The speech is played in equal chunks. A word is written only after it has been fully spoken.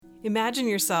Imagine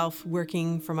yourself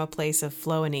working from a place of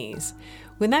flow and ease.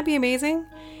 Wouldn't that be amazing?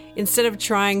 Instead of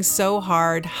trying so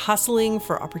hard, hustling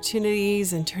for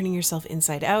opportunities and turning yourself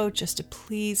inside out just to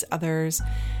please others,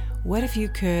 what if you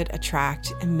could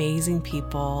attract amazing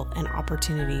people and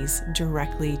opportunities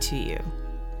directly to you?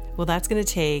 Well, that's going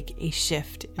to take a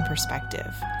shift in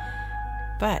perspective.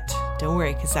 But don't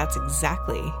worry, because that's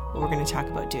exactly what we're going to talk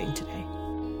about doing today.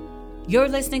 You're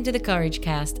listening to The Courage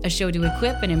Cast, a show to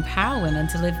equip and empower women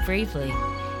to live bravely.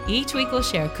 Each week we'll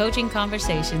share coaching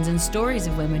conversations and stories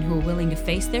of women who are willing to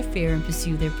face their fear and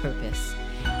pursue their purpose.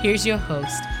 Here's your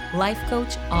host, life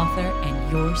coach, author,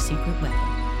 and your secret weapon.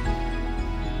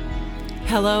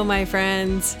 Hello, my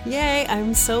friends. Yay,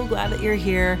 I'm so glad that you're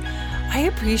here. I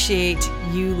appreciate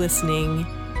you listening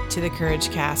to The Courage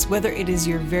Cast, whether it is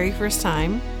your very first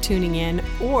time tuning in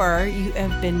or you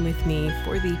have been with me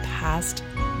for the past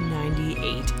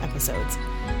 98 episodes.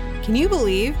 Can you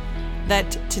believe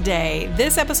that today,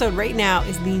 this episode right now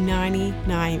is the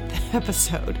 99th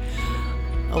episode?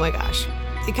 Oh my gosh.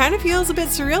 It kind of feels a bit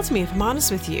surreal to me, if I'm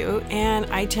honest with you. And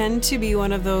I tend to be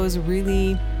one of those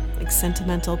really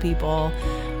sentimental people.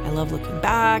 I love looking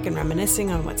back and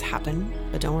reminiscing on what's happened,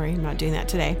 but don't worry, I'm not doing that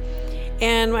today.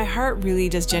 And my heart really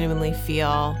does genuinely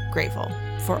feel grateful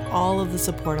for all of the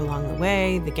support along the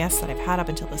way, the guests that I've had up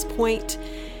until this point.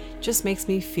 Just makes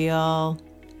me feel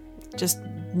just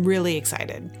really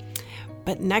excited.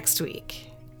 But next week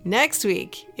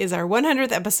is our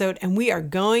 100th episode, and we are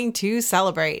going to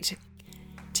celebrate.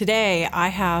 Today, I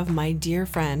have my dear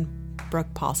friend,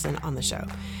 Brooke Palsson, on the show.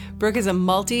 Brooke is a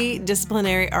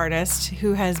multidisciplinary artist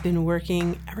who has been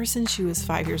working ever since she was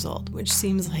 5 years old, which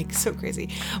seems like so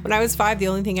crazy. When I was 5, the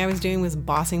only thing I was doing was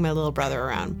bossing my little brother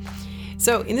around.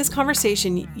 So in this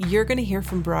conversation, you're going to hear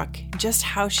from Brooke just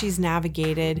how she's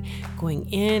navigated going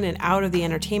in and out of the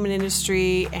entertainment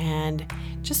industry and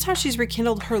just how she's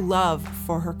rekindled her love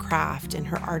for her craft and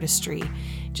her artistry,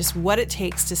 just what it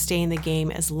takes to stay in the game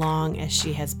as long as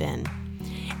she has been.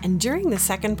 And during the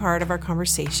second part of our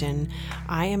conversation,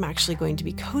 I am actually going to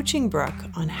be coaching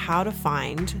Brooke on how to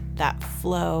find that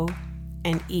flow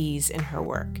and ease in her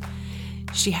work.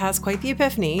 She has quite the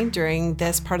epiphany during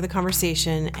this part of the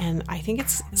conversation, and I think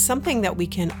it's something that we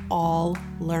can all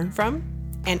learn from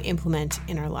and implement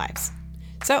in our lives.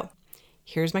 So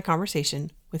here's my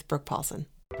conversation with Brooke Palsson.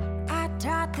 I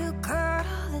tried to curl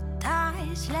the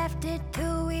ties, left it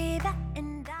to either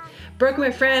and I... Brooke,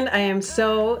 my friend, I am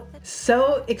so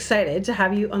excited to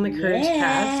have you on the Courage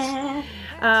Cast.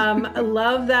 I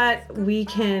love that we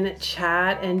can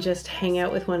chat and just hang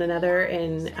out with one another,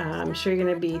 and I'm sure you're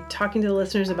going to be talking to the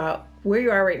listeners about where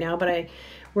you are right now, but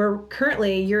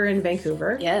you're in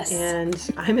Vancouver. Yes.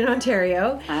 And I'm in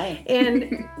Ontario. Hi.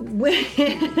 And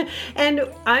and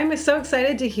I'm so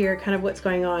excited to hear kind of what's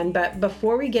going on, but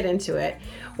before we get into it,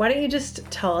 why don't you just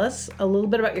tell us a little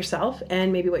bit about yourself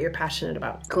and maybe what you're passionate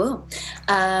about? Cool.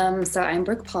 So I'm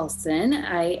Brooke Palsson.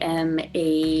 I am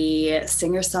a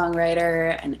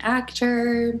singer-songwriter, an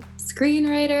actor,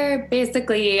 screenwriter.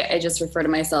 Basically, I just refer to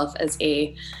myself as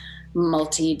a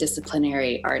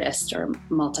multidisciplinary artist or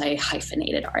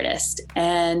multi-hyphenated artist.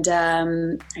 And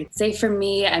I'd say for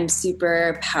me, I'm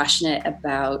super passionate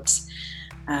about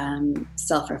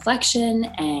self-reflection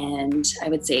and I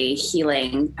would say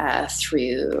healing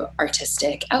through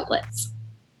artistic outlets.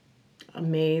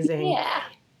 Amazing. Yeah.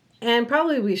 And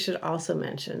probably we should also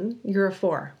mention you're a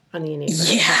 4 on the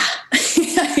Enneagram. Yeah,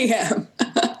 I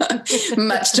am.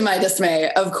 Much to my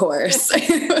dismay, of course.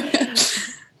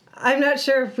 I'm not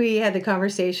sure if we had the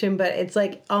conversation, but it's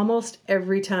like almost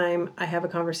every time I have a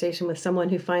conversation with someone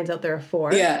who finds out they're a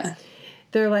 4. Yeah.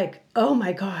 They're like, oh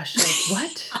my gosh, like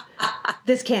what?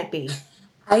 This can't be.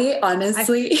 I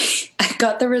honestly, I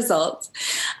got the results.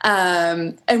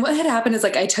 And what had happened is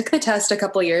I took the test a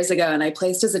couple of years ago and I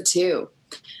placed as a 2.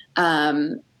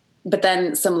 But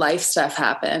then some life stuff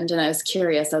happened and I was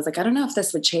curious. I was like, I don't know if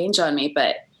this would change on me,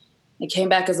 but I came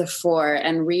back as a 4,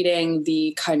 and reading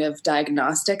the kind of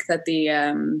diagnostic that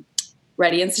the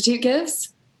Ready Institute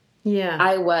gives. Yeah.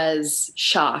 I was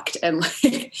shocked and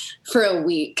for a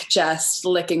week just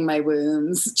licking my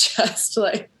wounds, just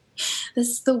this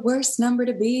is the worst number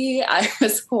to be. I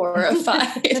was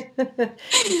horrified.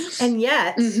 And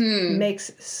yet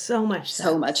makes so much sense.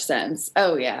 So much sense.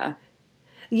 Oh yeah.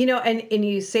 You know, and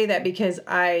you say that because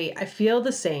I feel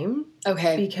the same.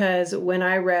 Okay. Because when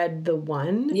I read the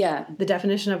 1, the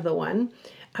definition of the 1,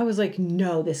 I was like,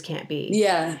 no, this can't be.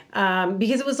 Yeah.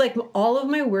 Because it was like all of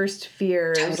my worst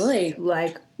fears, totally,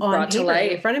 like on brought to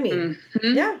light in front of me.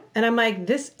 Mm-hmm. Yeah. And I'm like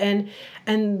this, and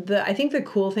I think the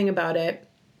cool thing about it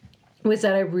was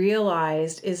that I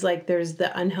realized is like there's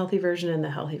the unhealthy version and the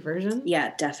healthy version.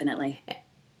 Yeah, definitely.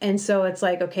 And so it's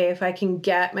like, okay, if I can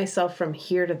get myself from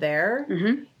here to there,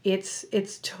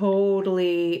 it's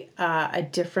totally a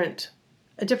different,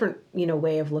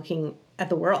 way of looking at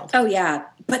the world. Oh yeah.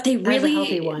 But they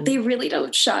really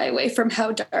don't shy away from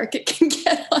how dark it can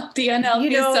get on the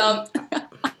unhealthy self.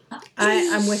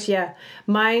 I'm with you.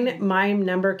 My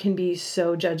number can be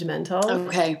so judgmental.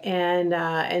 Okay.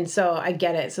 And so I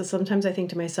get it. So sometimes I think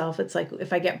to myself, it's like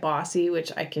if I get bossy,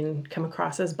 which I can come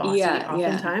across as bossy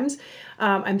oftentimes,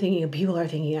 I'm thinking people are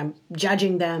thinking I'm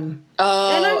judging them.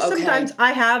 Oh, and sometimes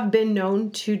I have been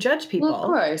known to judge people. Well, of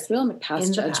course. We all make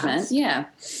past judgment. Yeah.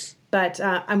 But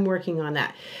I'm working on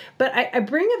that. But I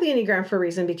bring up the Enneagram for a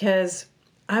reason because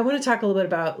I want to talk a little bit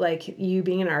about like you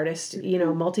being an artist,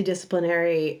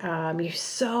 multidisciplinary. You're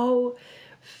so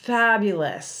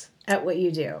fabulous at what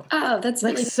you do. Oh, that's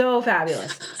like so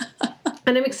fabulous.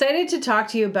 And I'm excited to talk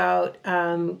to you about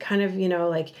kind of,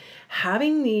 like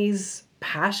having these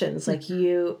passions like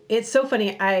you. It's so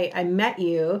funny. I met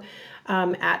you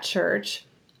at church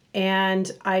and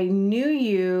I knew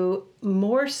you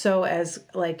more so as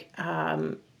like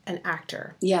an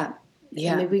actor. Yeah.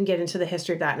 Yeah. And maybe we can get into the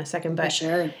history of that in a second. But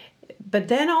sure. But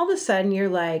then all of a sudden you're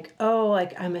like, oh,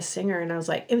 like I'm a singer. And I was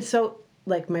like, and so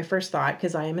like my first thought,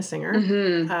 because I am a singer,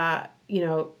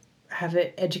 have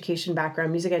an education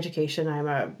background, music education. I'm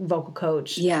a vocal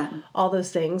coach. Yeah. All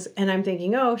those things. And I'm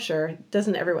thinking, oh, sure.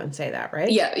 Doesn't everyone say that, right?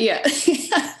 Yeah. Yeah.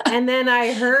 And then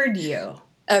I heard you.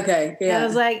 Okay. Yeah. And I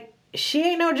was like, she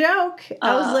ain't no joke.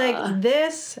 I was like,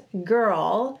 this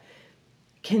girl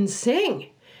can sing.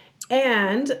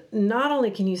 And not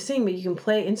only can you sing, but you can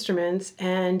play instruments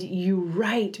and you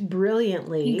write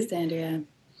brilliantly. Thanks, Andrea.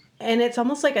 And it's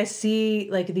almost like I see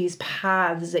like these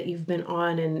paths that you've been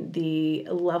on and the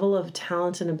level of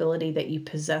talent and ability that you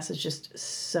possess is just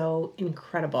so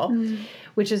incredible,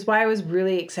 which is why I was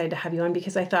really excited to have you on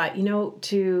because I thought,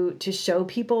 to show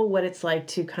people what it's like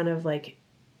to kind of like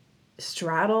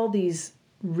straddle these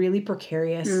really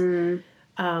precarious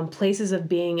places of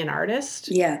being an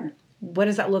artist. Yeah. What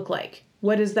does that look like?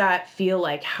 What does that feel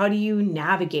like? How do you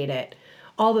navigate it?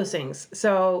 All those things.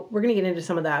 So we're going to get into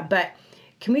some of that. But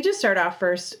can we just start off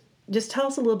first? Just tell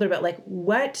us a little bit about like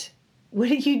what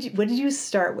did you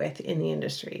start with in the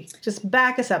industry? Just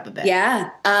back us up a bit. Yeah.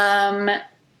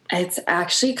 It's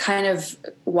actually kind of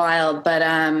wild, but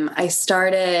I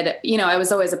started, I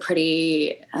was always a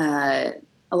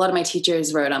lot of my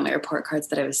teachers wrote on my report cards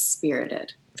that I was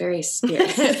spirited. Very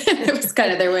spirited. It was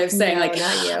kind of their way of saying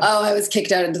I was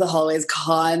kicked out into the hallways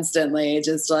constantly.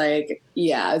 Just like,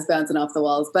 I was bouncing off the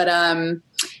walls. But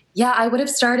I would have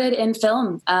started in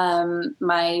film.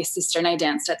 My sister and I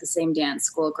danced at the same dance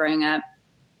school growing up.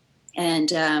 And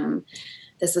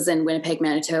this was in Winnipeg,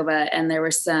 Manitoba. And there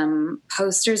were some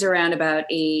posters around about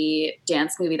a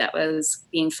dance movie that was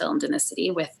being filmed in the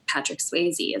city with Patrick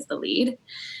Swayze as the lead.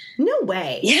 No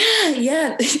way.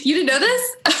 Yeah. You didn't know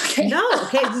this? Okay. No.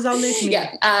 Okay, this is all new to me.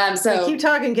 Yeah. So keep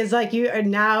talking because like you are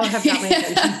now have got my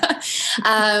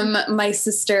attention. My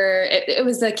sister, it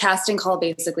was a casting call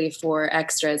basically for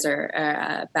extras or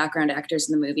background actors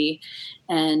in the movie.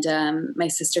 And my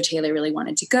sister Taylor really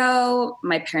wanted to go.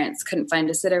 My parents couldn't find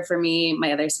a sitter for me.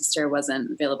 My other sister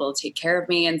wasn't available to take care of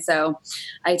me. And so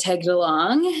I tagged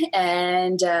along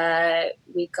and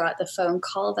we got the phone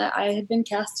call that I had been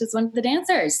cast as one of the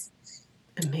dancers.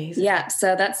 Amazing. Yeah.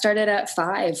 So that started at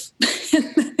 5.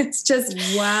 It's just,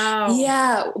 wow.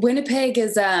 Yeah. Winnipeg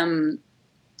is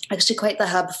actually quite the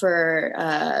hub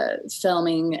for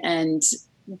filming. And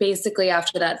basically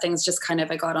after that, things just kind of,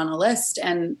 I got on a list,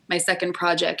 and my second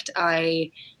project,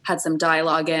 I had some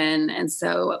dialogue in. And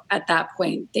so at that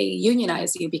point they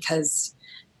unionize you because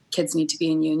kids need to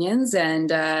be in unions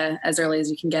and as early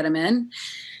as you can get them in.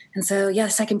 And so, the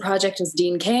second project was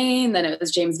Dean Cain, then it was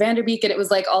James Vanderbeek, and it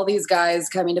was like all these guys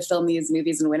coming to film these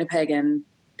movies in Winnipeg, and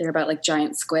they're about like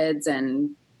giant squids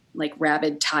and like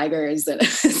rabid tigers, and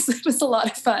it was a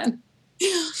lot of fun.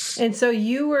 And so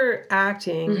you were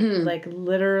acting like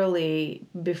literally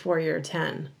before you were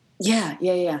 10. Yeah.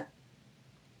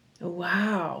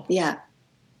 Wow. Yeah.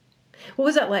 What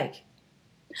was that like?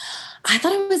 I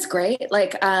thought it was great.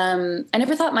 Like, I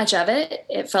never thought much of it.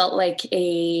 It felt like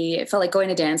going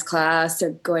to dance class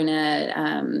or going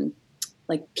to,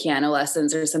 like piano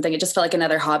lessons or something. It just felt like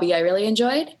another hobby I really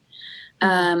enjoyed.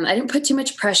 I didn't put too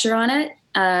much pressure on it.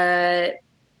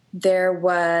 There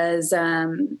was,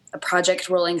 a project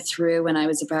rolling through when I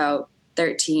was about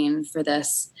 13 for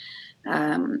this,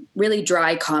 really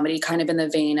dry comedy, kind of in the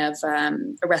vein of,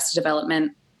 Arrested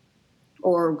Development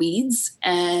or Weeds.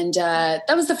 And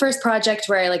that was the first project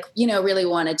where I really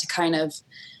wanted to kind of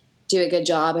do a good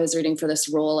job. I was reading for this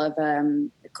role of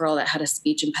girl that had a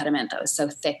speech impediment that was so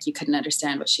thick you couldn't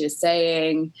understand what she was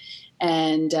saying.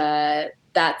 And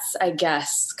that's, I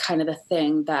guess, kind of the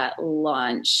thing that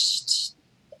launched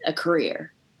a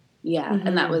career. Yeah.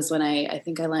 And that was when I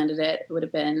think I landed it. I would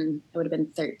have been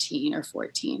 13 or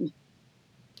 14.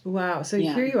 Wow. So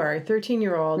here you are, a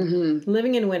 13-year-old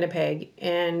living in Winnipeg,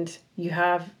 and you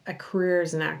have a career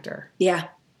as an actor. Yeah.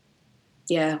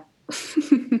 Yeah.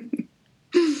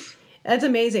 That's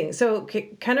amazing. So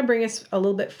kind of bring us a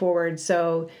little bit forward.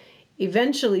 So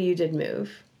eventually you did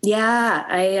move. Yeah.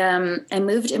 I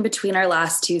moved in between our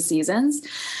last 2 seasons.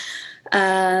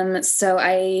 So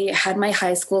I had my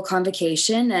high school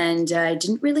convocation, and I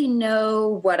didn't really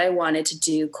know what I wanted to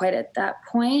do quite at that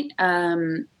point.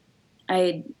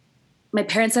 My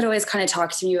parents had always kind of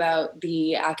talked to me about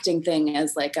the acting thing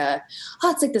as like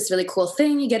it's like this really cool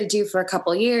thing you get to do for a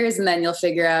couple years, and then you'll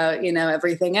figure out,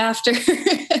 everything after.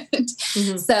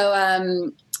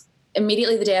 So,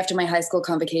 immediately the day after my high school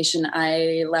convocation,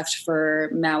 I left for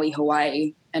Maui,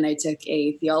 Hawaii, and I took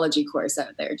a theology course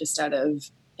out there just out of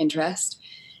interest.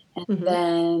 And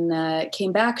then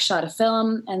came back, shot a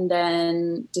film, and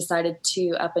then decided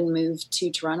to up and move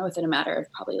to Toronto within a matter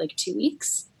of probably like 2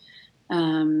 weeks.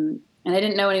 And I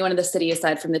didn't know anyone in the city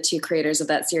aside from the 2 creators of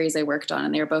that series I worked on,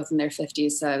 and they were both in their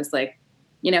 50s. So I was like,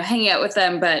 hanging out with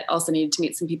them, but also needed to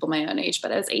meet some people my own age.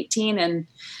 But I was 18, and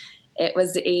it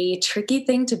was a tricky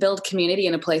thing to build community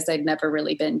in a place I'd never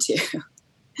really been to.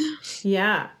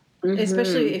 Yeah.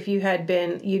 Especially if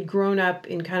you'd grown up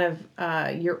in kind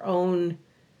of your own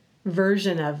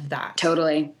version of that.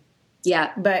 Totally.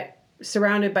 Yeah. But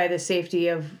surrounded by the safety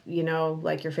of,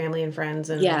 like your family and friends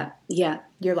and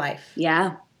your life.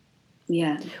 Yeah.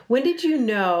 Yeah. When did you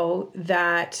know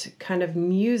that kind of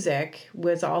music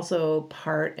was also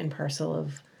part and parcel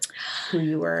of who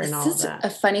you were and all of that?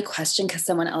 This is a funny question because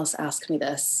someone else asked me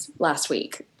this last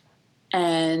week.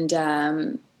 And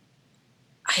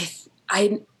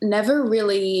I never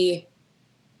really,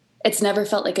 it's never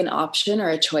felt like an option or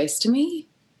a choice to me.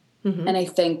 And I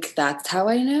think that's how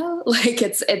I know. Like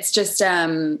it's just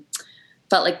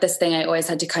felt like this thing I always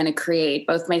had to kind of create.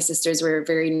 Both my sisters were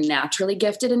very naturally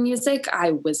gifted in music.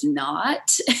 I was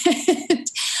not.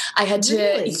 I had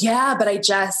to, but I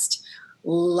just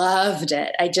loved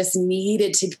it. I just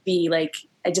needed to be like,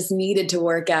 I just needed to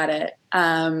work at it.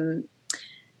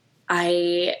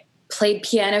 I played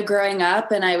piano growing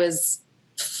up, and I was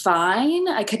fine.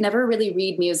 I could never really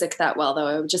read music that well, though.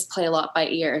 I would just play a lot by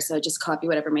ear. So I just copy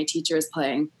whatever my teacher was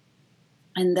playing.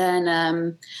 And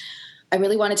then I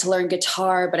really wanted to learn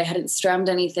guitar, but I hadn't strummed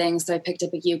anything. So I picked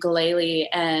up a ukulele,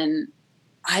 and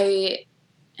I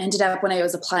ended up, when I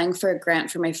was applying for a grant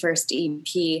for my first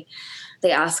EP,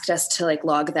 they asked us to like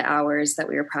log the hours that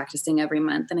we were practicing every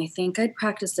month. And I think I'd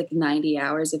practiced like 90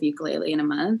 hours of ukulele in a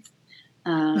month.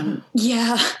 I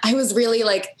was really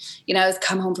like, I was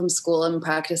come home from school and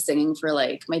practice singing for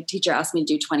like, my teacher asked me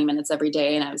to do 20 minutes every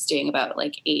day, and I was doing about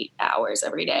like 8 hours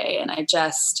every day. And I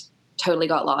just totally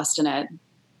got lost in it.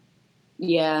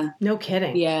 Yeah. No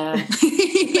kidding. Yeah.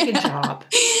 Like a job.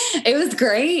 It was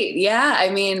great. Yeah.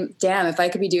 I mean, damn, if I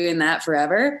could be doing that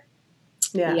forever.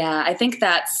 Yeah. Yeah. I think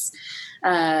that's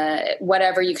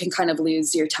whatever you can kind of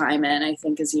lose your time in, I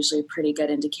think is usually a pretty good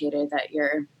indicator that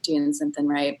you're doing something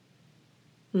right.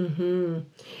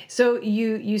 So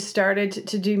you started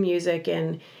to do music,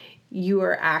 and you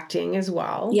were acting as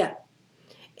well. Yeah.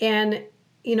 And,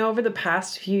 over the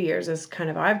past few years, as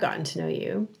kind of I've gotten to know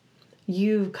you,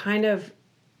 you've kind of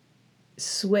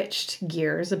switched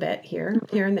gears a bit here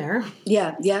and there.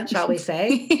 Yeah. Yeah. Shall we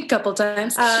say? A couple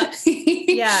times.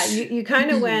 You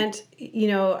kind of went,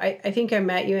 I think I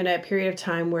met you in a period of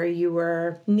time where you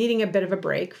were needing a bit of a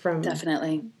break from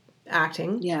definitely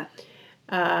acting. Yeah.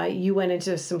 You went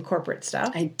into some corporate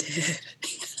stuff. I did.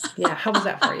 Yeah. How was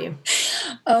that for you?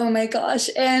 Oh my gosh,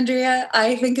 Andrea,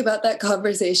 I think about that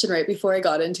conversation right before I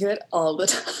got into it all the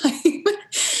time.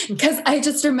 Because I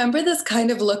just remember this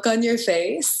kind of look on your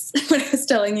face when I was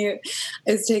telling you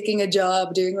I was taking a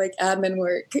job doing like admin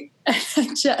work.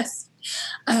 And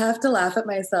I have to laugh at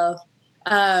myself.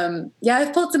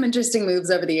 I've pulled some interesting moves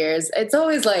over the years. It's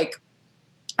always like,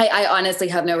 I honestly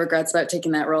have no regrets about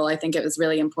taking that role. I think it was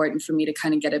really important for me to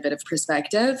kind of get a bit of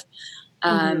perspective.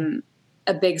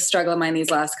 A big struggle of mine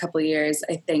these last couple of years,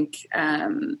 I think, how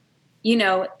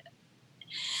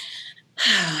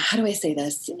do I say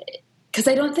this? Because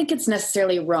I don't think it's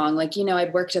necessarily wrong. Like,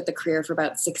 I'd worked at the career for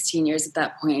about 16 years at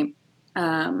that point,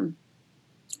 and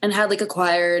had like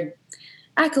acquired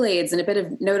accolades and a bit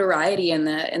of notoriety in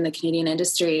the Canadian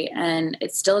industry. And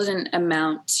it still didn't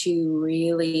amount to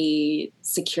really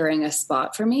securing a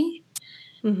spot for me.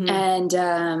 And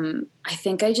I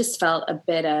think I just felt a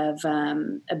bit of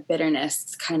a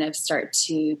bitterness kind of start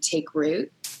to take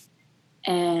root.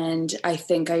 And I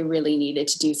think I really needed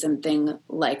to do something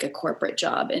like a corporate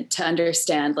job and to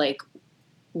understand like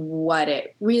what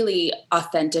it really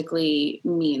authentically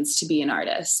means to be an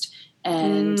artist.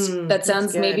 And that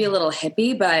sounds maybe a little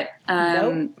hippie, but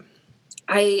Nope.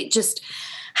 I just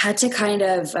had to kind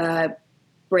of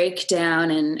break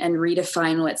down and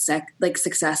redefine what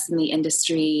success in the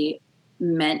industry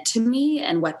meant to me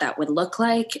and what that would look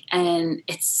like. And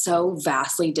it's so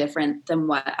vastly different than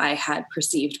what I had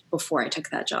perceived before I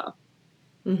took that job.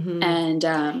 And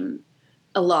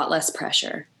a lot less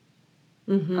pressure.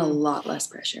 A lot less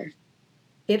pressure.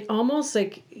 It almost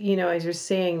like, you know, as you're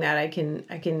saying that, I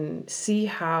can see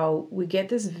how we get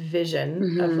this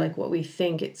vision of like what we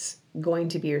think it's going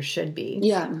to be or should be.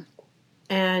 Yeah.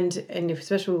 And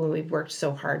especially when we've worked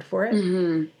so hard for it.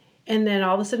 And then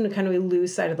all of a sudden kind of we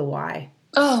lose sight of the why.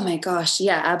 Oh my gosh.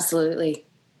 Yeah, absolutely.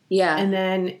 Yeah.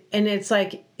 And it's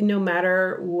like, no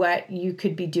matter what you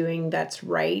could be doing that's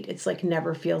right, it's like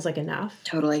never feels like enough.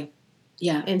 Totally.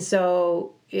 Yeah. And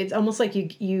so it's almost like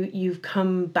you've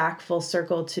come back full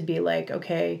circle to be like,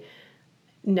 okay,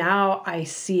 now I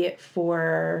see it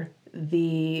for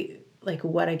the, like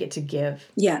what I get to give.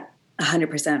 Yeah.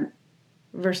 100%.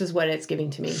 Versus what it's giving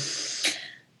to me.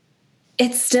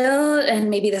 It's still, and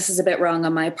maybe this is a bit wrong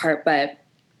on my part, but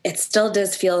it still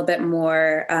does feel a bit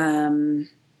more,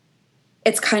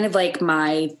 it's kind of like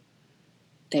my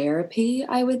therapy,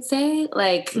 I would say.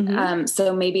 Like,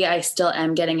 so maybe I still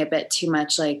am getting a bit too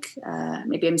much, like,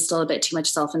 maybe I'm still a bit too much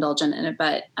self-indulgent in it,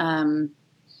 but,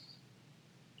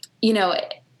 you know,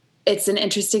 it's an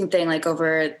interesting thing, like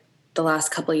over the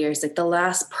last couple of years, like the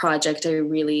last project I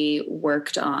really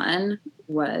worked on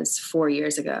was 4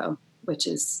 years ago, which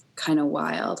is kind of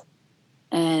wild.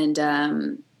 And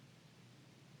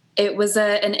it was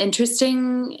an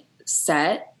interesting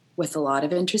set with a lot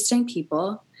of interesting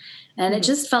people. And it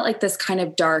just felt like this kind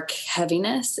of dark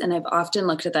heaviness. And I've often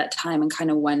looked at that time and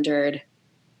kind of wondered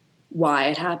why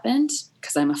it happened,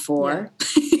 because I'm a 4.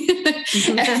 Yeah.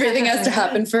 Everything has to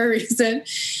happen for a reason.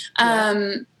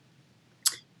 Yeah.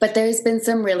 But there's been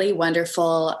some really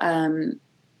wonderful,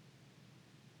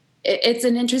 it's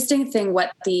an interesting thing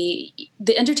what the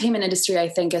entertainment industry, I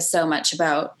think, is so much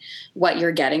about what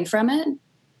you're getting from it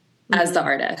as the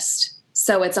artist.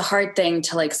 So it's a hard thing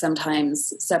to like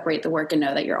sometimes separate the work and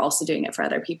know that you're also doing it for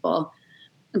other people.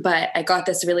 But I got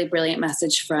this really brilliant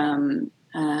message from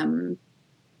a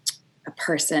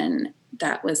person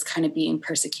that was kind of being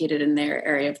persecuted in their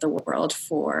area of the world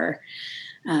for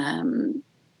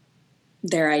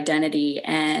their identity,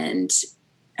 and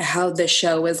how the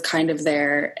show was kind of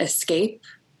their escape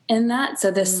in that. So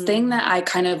this thing that I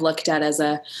kind of looked at as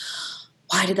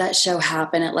why did that show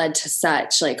happen? It led to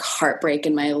such like heartbreak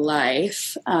in my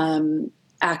life.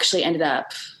 Actually ended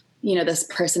up, you know, this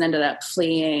person ended up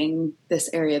fleeing this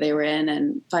area they were in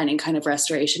and finding kind of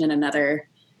restoration in another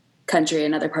country,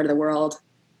 another part of the world.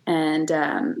 And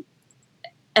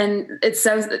it's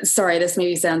so, sorry, this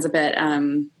maybe sounds a bit,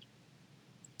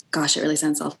 gosh, it really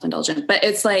sounds self-indulgent, but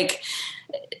it's like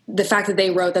the fact that they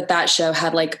wrote that show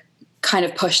had like kind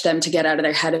of pushed them to get out of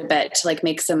their head a bit to like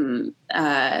make some,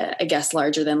 I guess,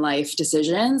 larger than life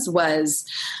decisions I was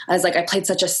like, I played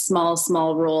such a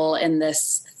small role in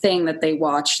this thing that they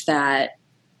watched that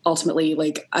ultimately,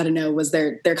 like, I don't know, was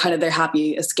their kind of their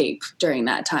happy escape during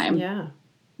that time. Yeah.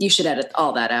 You should edit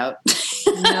all that out.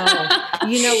 No,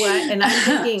 you know what? And I'm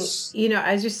thinking, you know,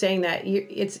 as you're saying that,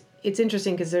 it's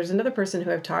interesting because there's another person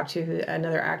who I've talked to,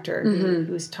 another actor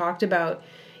who's talked about,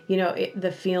 you know,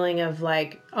 the feeling of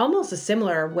like almost a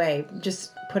similar way,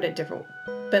 just put it different,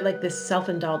 but like this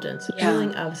self-indulgence,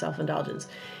 feeling of self-indulgence.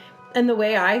 And the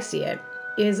way I see it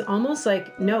is almost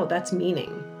like, no, that's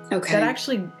meaning. Okay. That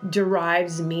actually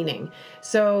derives meaning.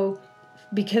 So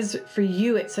because for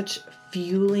you, it's such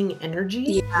fueling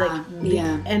energy, like the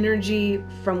energy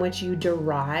from which you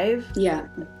derive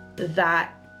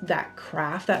that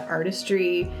craft, that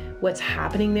artistry, what's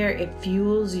happening there, it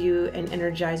fuels you and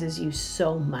energizes you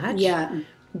so much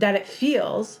that it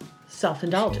feels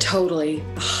self-indulgent. Totally.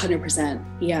 100%.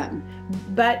 Yeah.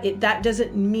 But that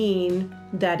doesn't mean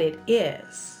that it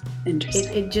is.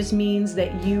 Interesting. It just means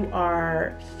that you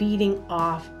are feeding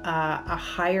off a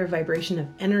higher vibration of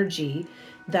energy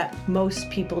that most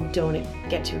people don't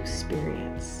get to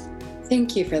experience.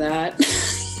 Thank you for that.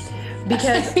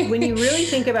 Because when you really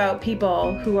think about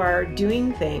people who are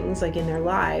doing things like in their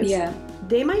lives,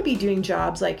 they might be doing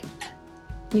jobs like,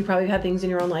 you probably had things in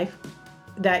your own life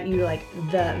that you like,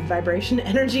 the vibration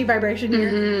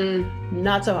here,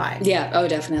 not so high. Yeah. Oh,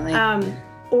 definitely.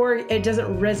 or it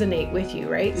doesn't resonate with you,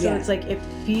 right? So it's like, it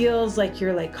feels like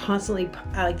you're like constantly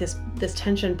like this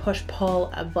tension, push,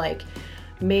 pull of like,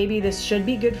 maybe this should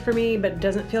be good for me, but it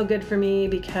doesn't feel good for me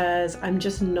because I'm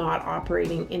just not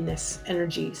operating in this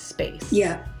energy space.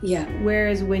 Yeah. Yeah.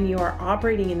 Whereas when you are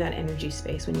operating in that energy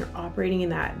space, when you're operating in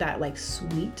that like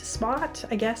sweet spot,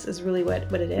 I guess is really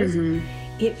what it is. Mm-hmm.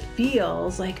 It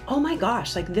feels like, oh my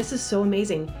gosh, like this is so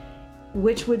amazing,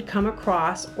 which would come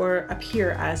across or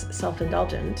appear as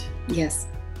self-indulgent. Yes.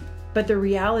 But the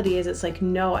reality is it's like,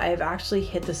 no, I've actually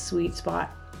hit the sweet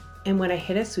spot. And when I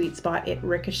hit a sweet spot, it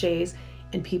ricochets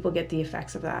and people get the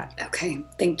effects of that. Okay.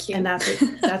 Thank you. And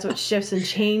that's what shifts and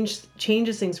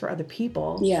changes things for other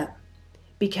people. Yeah.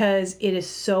 Because it is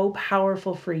so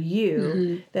powerful for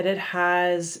you that it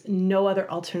has no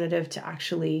other alternative to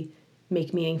actually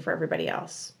make meaning for everybody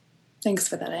else. Thanks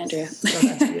for that, Andrea. So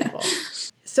that's beautiful.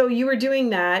 So you were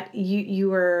doing that. You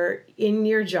were in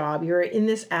your job. You were in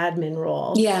this admin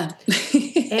role. Yeah.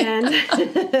 And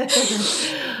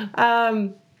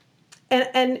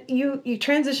you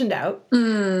transitioned out.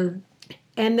 And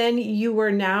then you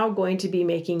were now going to be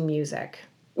making music.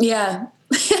 Yeah.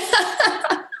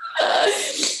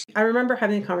 I remember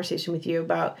having a conversation with you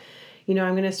about, I'm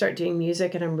going to start doing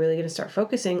music and I'm really going to start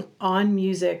focusing on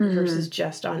music versus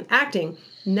just on acting.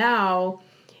 Now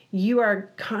you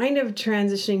are kind of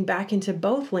transitioning back into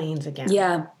both lanes again.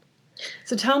 Yeah.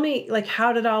 So tell me, like,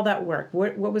 how did all that work?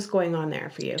 What was going on there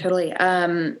for you? Totally.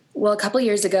 Well, a couple of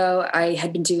years ago, I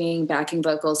had been doing backing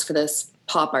vocals for this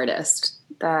pop artist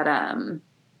that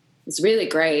was really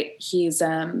great. He's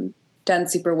done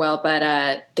super well,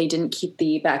 but they didn't keep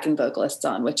the backing vocalists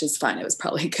on, which is fine. It was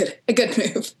probably a good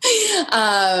move.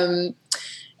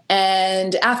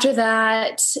 And after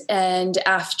that, and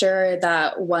after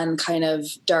that one kind of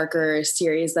darker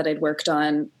series that I'd worked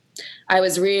on, I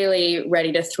was really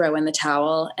ready to throw in the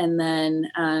towel. And then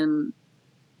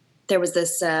there was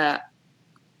this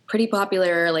pretty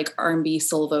popular like R&B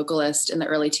soul vocalist in the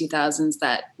early 2000s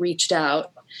that reached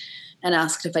out and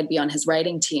asked if I'd be on his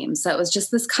writing team. So it was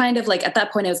just this kind of like, at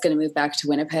that point I was going to move back to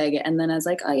Winnipeg. And then I was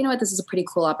like, oh, you know what? This is a pretty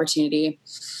cool opportunity.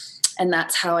 And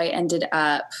that's how I ended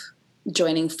up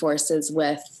joining forces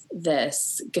with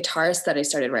this guitarist that I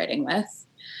started writing with,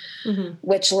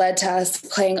 which led to us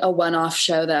playing a one-off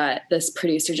show that this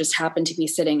producer just happened to be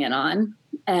sitting in on.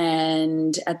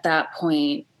 And at that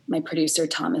point, my producer,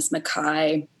 Thomas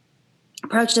Mackay,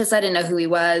 approached us. I didn't know who he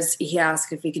was. He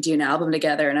asked if we could do an album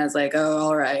together. And I was like, oh,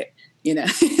 all right.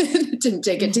 Didn't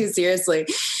take it too seriously.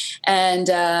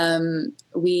 And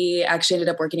we actually ended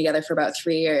up working together for about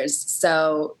 3 years.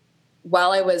 So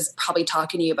while I was probably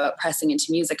talking to you about pressing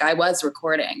into music, I was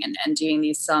recording and doing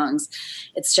these songs.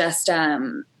 It's just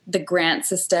the grant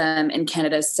system in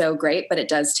Canada is so great, but it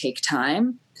does take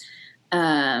time,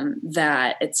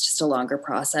 that it's just a longer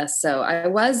process. So I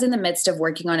was in the midst of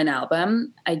working on an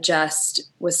album. I just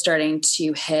was starting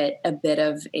to hit a bit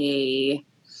of a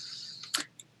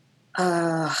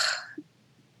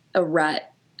rut,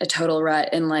 a total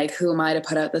rut in like, who am I to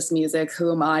put out this music?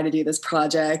 Who am I to do this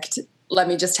project? Let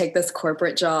me just take this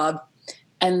corporate job.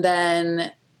 And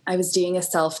then I was doing a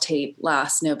self-tape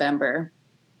last November.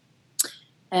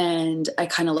 And I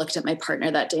kind of looked at my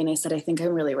partner that day and I said, I think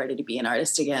I'm really ready to be an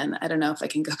artist again. I don't know if I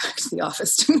can go back to the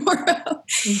office tomorrow.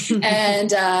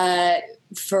 And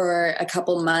for a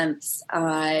couple months,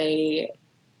 I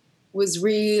was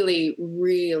really,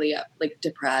 really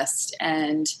depressed.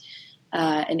 And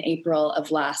in April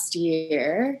of last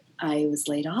year, I was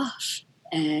laid off.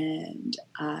 And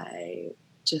I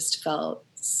just felt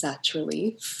such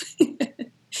relief.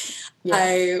 Yeah.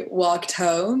 I walked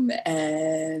home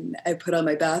and I put on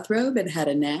my bathrobe and had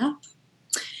a nap.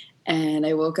 And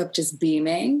I woke up just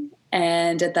beaming.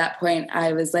 And at that point,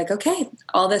 I was like, okay,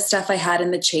 all this stuff I had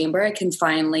in the chamber, I can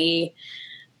finally,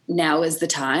 now is the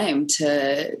time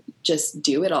to just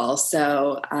do it all.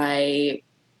 So I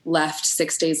left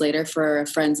 6 days later for a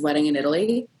friend's wedding in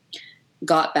Italy.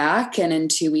 Got back and in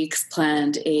 2 weeks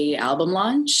planned a album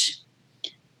launch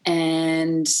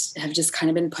and have just kind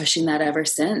of been pushing that ever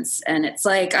since. And it's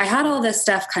like, I had all this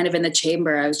stuff kind of in the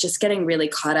chamber. I was just getting really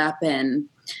caught up in,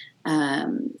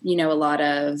 a lot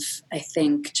of, I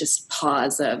think, just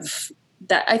pause of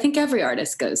that. I think every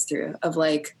artist goes through of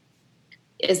like,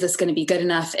 is this going to be good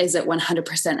enough? Is it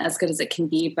 100% as good as it can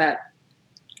be? But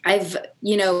I've,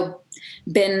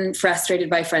 been frustrated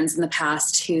by friends in the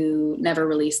past who never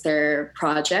release their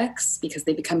projects because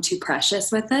they become too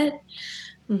precious with it.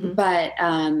 But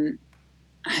I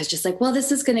was just like, well,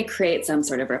 this is going to create some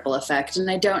sort of ripple effect.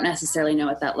 And I don't necessarily know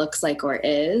what that looks like or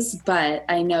is, but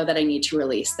I know that I need to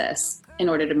release this. in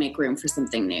order to make room for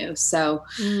something new. So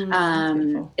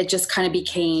it just kind of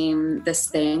became this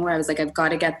thing where I was like, I've got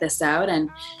to get this out.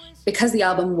 And because the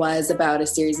album was about a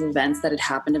series of events that had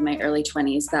happened in my early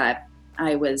 20s that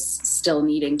I was still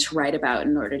needing to write about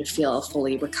in order to feel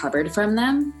fully recovered from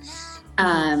them.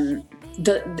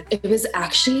 It was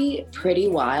actually pretty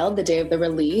wild. The day of the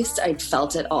release, I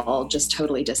felt it all just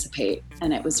totally dissipate.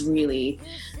 And it was really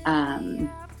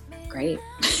great.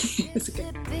 It was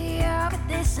good.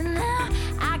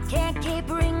 I can't keep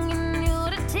bringing you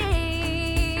to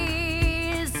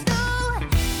tears.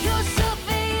 You're so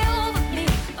over me,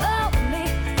 over me,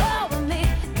 over me,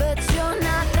 but you're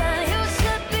not done. You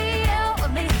should be over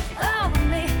me, over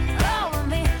me, over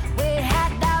me. We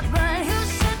had that run. You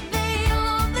should be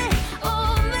over me,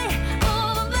 over me,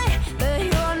 over me, but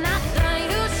you're not done.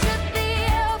 You should be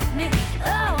over me,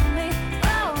 over me,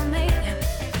 over me.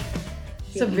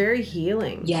 So very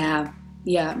healing. Yeah,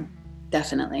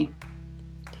 definitely.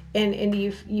 And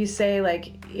you say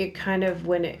like it kind of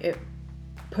when it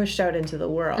pushed out into the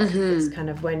world is kind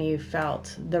of when you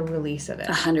felt the release of it.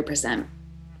 100%.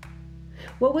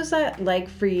 What was that like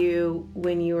for you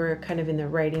when you were kind of in the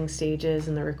writing stages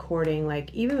and the recording,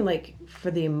 like even like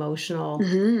for the emotional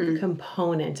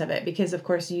component of it? Because of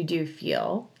course you do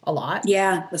feel a lot.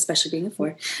 Yeah, especially being a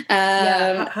 4.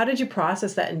 How did you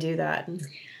process that and do that?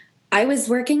 I was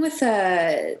working with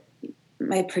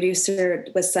my producer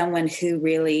was someone who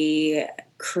really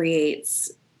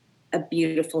creates a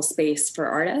beautiful space for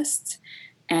artists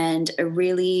and a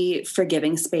really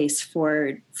forgiving space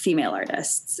for female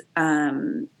artists.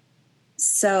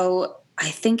 So I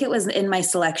think it was in my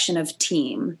selection of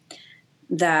team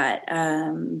that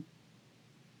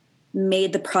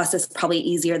made the process probably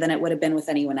easier than it would have been with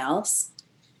anyone else.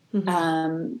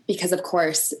 Because of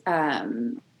course,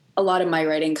 a lot of my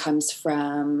writing comes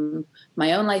from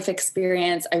my own life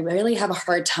experience. I really have a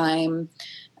hard time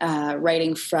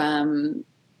writing from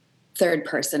third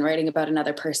person, writing about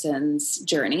another person's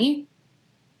journey.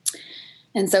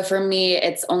 And so for me,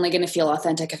 it's only going to feel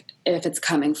authentic if it's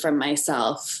coming from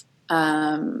myself.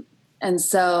 And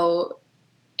so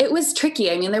it was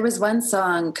tricky. I mean, there was one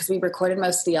song, because we recorded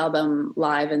most of the album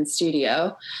live in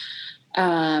studio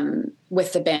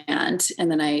with the band. And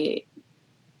then I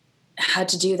had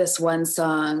to do this one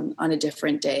song on a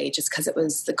different day just because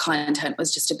the content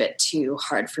was just a bit too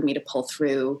hard for me to pull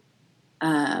through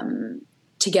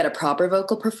to get a proper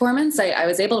vocal performance. I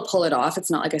was able to pull it off. It's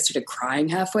not like I started crying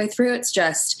halfway through. It's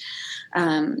just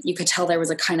you could tell there was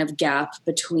a kind of gap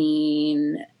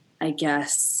between, I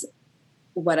guess,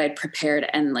 what I'd prepared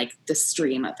and like the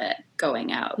stream of it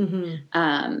going out.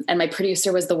 And my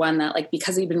producer was the one that, like,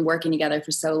 because we'd been working together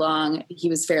for so long, he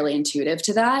was fairly intuitive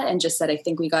to that and just said, I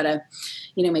think we got to,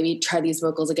 maybe try these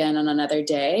vocals again on another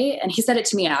day. And he said it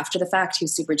to me after the fact. He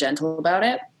was super gentle about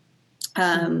it.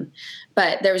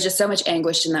 But there was just so much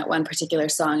anguish in that one particular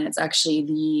song. And it's actually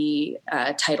the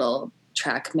title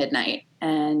track, Midnight.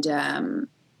 And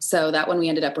so that one we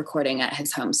ended up recording at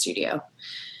his home studio.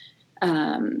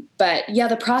 But yeah,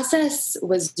 the process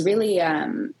was really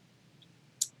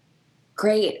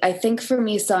great. I think for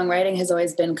me, songwriting has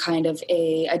always been kind of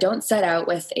I don't set out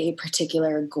with a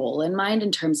particular goal in mind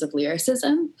in terms of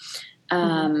lyricism.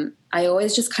 I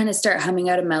always just kind of start humming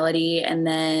out a melody, and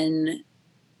then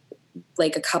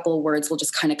like a couple of words will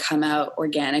just kind of come out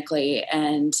organically,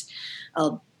 and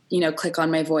I'll, click on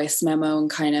my voice memo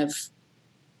and kind of,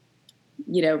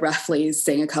 roughly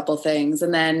sing a couple things.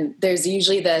 And then there's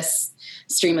usually this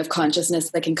stream of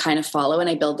consciousness that can kind of follow, and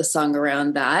I build the song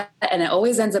around that. And it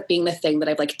always ends up being the thing that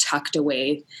I've like tucked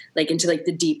away, like into like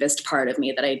the deepest part of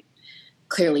me that I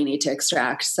clearly need to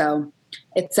extract. So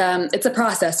it's a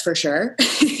process for sure.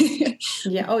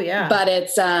 Yeah. Oh yeah. But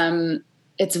it's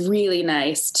really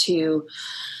nice to,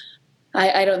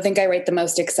 I don't think I write the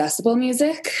most accessible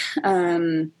music.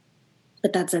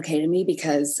 But that's okay to me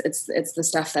because it's the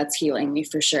stuff that's healing me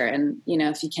for sure. And,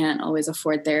 if you can't always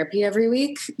afford therapy every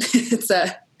week, it's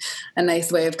a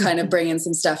nice way of kind of bringing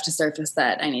some stuff to surface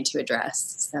that I need to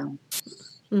address. So,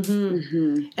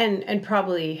 And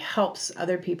probably helps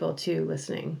other people too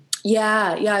listening.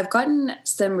 Yeah. I've gotten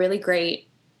some really great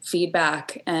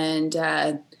feedback, and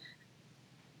I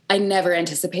never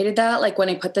anticipated that. Like when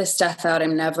I put this stuff out,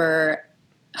 I'm never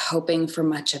hoping for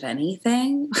much of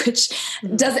anything, which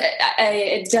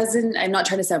doesn't, I'm not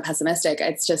trying to sound pessimistic.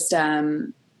 It's just,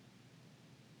 I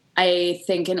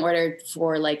think in order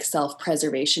for like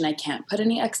self-preservation, I can't put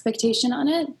any expectation on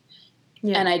it.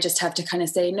 Yeah. And I just have to kind of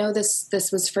say, no, this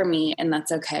was for me, and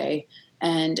that's okay.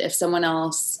 And if someone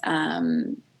else,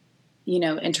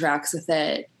 interacts with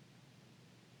it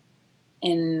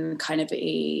in kind of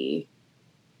a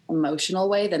emotional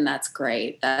way, then that's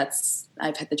great.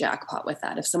 I've hit the jackpot with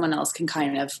that. If someone else can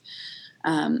kind of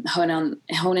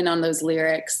hone in on those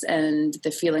lyrics and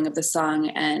the feeling of the song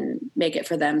and make it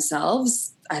for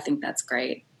themselves, I think that's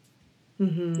great.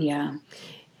 Mm-hmm. Yeah.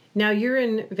 Now you're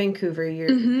in Vancouver. You're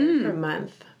there for a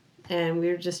month, and we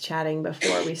were just chatting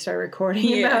before we started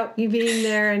recording about you being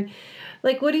there. And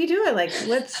like, what are you doing? Like,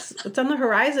 what's on the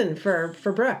horizon for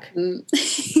Brooke?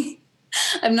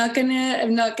 I'm not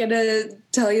gonna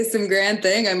tell you some grand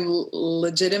thing. I'm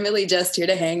legitimately just here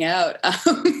to hang out.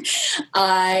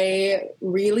 I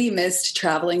really missed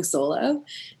traveling solo,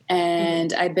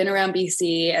 and I'd been around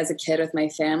BC as a kid with my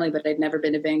family, but I'd never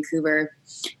been to Vancouver,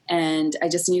 and I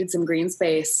just needed some green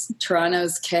space.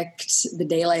 Toronto's kicked the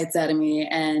daylights out of me,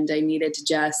 and I needed to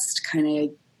just kind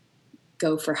of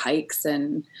go for hikes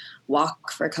and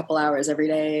walk for a couple hours every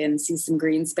day and see some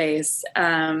green space.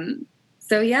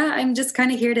 So yeah, I'm just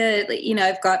kind of here to,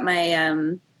 I've got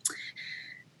my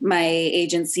my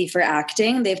agency for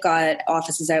acting. They've got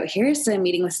offices out here, so I'm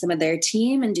meeting with some of their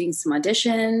team and doing some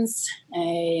auditions.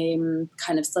 I'm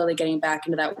kind of slowly getting back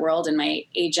into that world, and my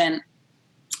agent,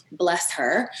 bless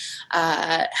her,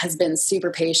 has been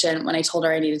super patient. When I told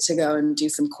her I needed to go and do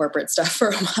some corporate stuff for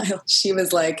a while, she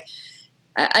was like,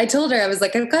 I told her, I was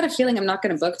like, I've got a feeling I'm not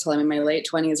going to book till I'm in my late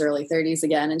 20s, early 30s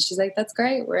again. And she's like, that's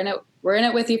great. We're in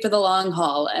it with you for the long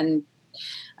haul. And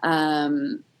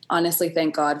honestly,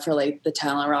 thank God for like the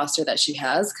talent roster that she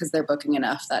has, because they're booking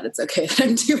enough that it's okay that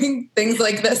I'm doing things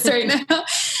like this right now.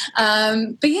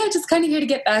 But yeah, just kind of here to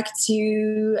get back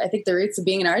to, I think, the roots of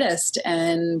being an artist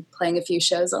and playing a few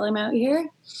shows while I'm out here.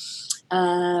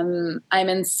 I'm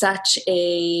in such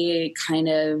a kind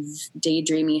of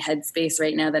daydreamy headspace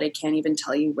right now that I can't even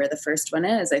tell you where the first one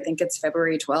is. I think it's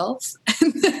February 12th,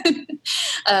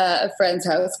 a friend's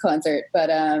house concert. But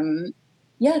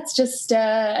yeah, it's just,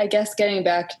 I guess, getting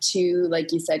back to,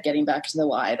 like you said, getting back to the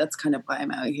why. That's kind of why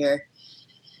I'm out here.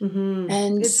 Mm-hmm.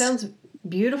 And it sounds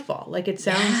beautiful. Like, it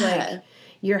sounds like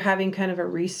you're having kind of a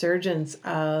resurgence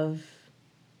of,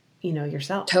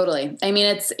 yourself. Totally. I mean,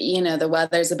 it's, the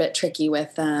weather's a bit tricky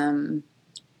with,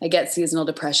 I get seasonal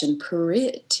depression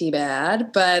pretty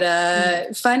bad,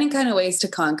 but finding kind of ways to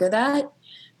conquer that.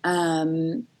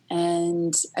 And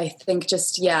I think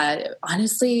just,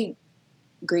 honestly,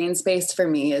 green space for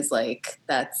me is like,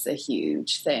 that's a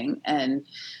huge thing. And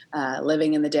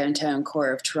living in the downtown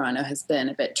core of Toronto has been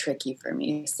a bit tricky for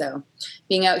me. So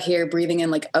being out here, breathing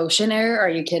in like ocean air, are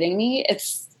you kidding me?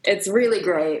 It's really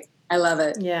great. I love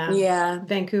it. Yeah. Yeah.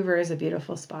 Vancouver is a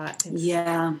beautiful spot.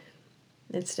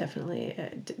 It's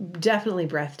definitely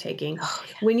breathtaking. Oh,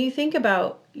 yeah. When you think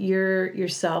about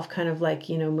yourself kind of like,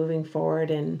 moving forward,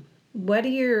 and what are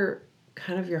your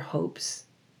hopes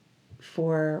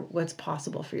for what's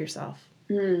possible for yourself?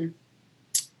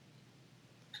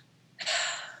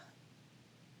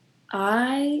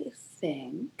 I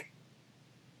think,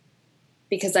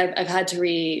 because I've had to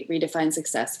redefine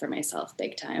success for myself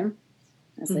big time,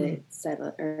 as I said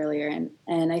earlier.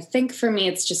 And I think for me,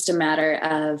 it's just a matter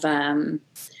of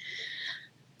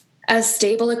as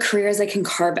stable a career as I can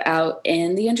carve out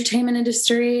in the entertainment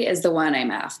industry is the one I'm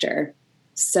after.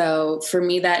 So for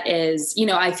me, that is,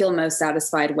 I feel most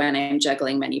satisfied when I'm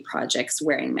juggling many projects,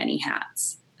 wearing many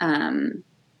hats. I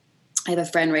have a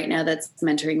friend right now that's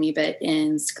mentoring me a bit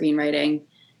in screenwriting,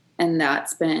 and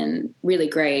that's been really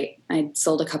great. I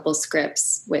sold a couple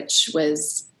scripts, which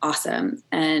was awesome.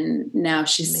 And now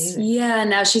she's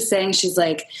saying she's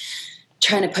like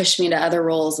trying to push me to other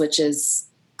roles, which is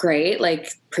great, like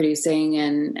producing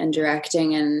and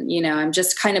directing. And, I'm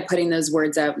just kind of putting those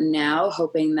words out now,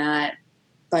 hoping that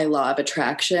by law of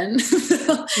attraction,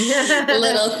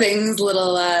 little things,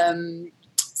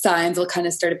 signs will kind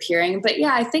of start appearing. But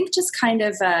yeah, I think just kind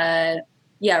of,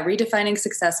 redefining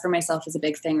success for myself is a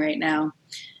big thing right now.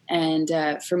 And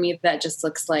for me, that just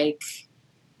looks like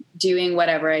doing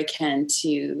whatever I can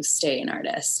to stay an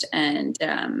artist. And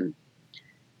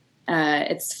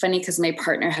it's funny because my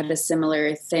partner had a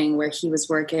similar thing where he was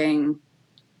working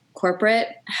corporate,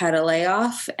 had a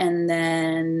layoff, and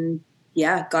then,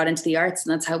 got into the arts.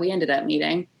 And that's how we ended up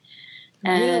meeting.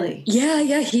 And really?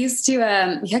 Yeah. He used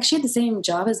to, he actually had the same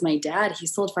job as my dad. He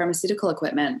sold pharmaceutical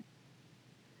equipment.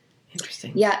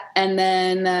 Interesting. Yeah. And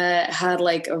then had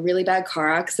like a really bad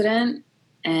car accident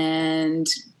and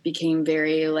became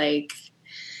very like,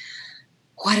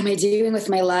 what am I doing with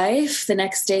my life? The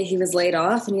next day he was laid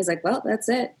off, and he's like, well, that's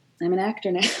it. I'm an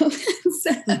actor now.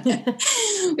 So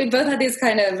we both had these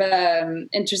kind of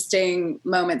interesting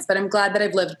moments, but I'm glad that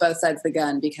I've lived both sides of the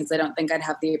gun, because I don't think I'd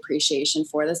have the appreciation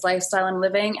for this lifestyle I'm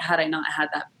living had I not had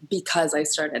that, because I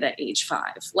started at age 5.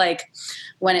 Like,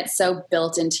 when it's so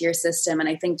built into your system. And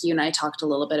I think you and I talked a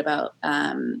little bit about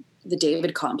the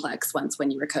David complex once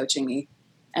when you were coaching me,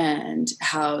 and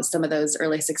how some of those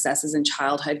early successes in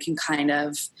childhood can kind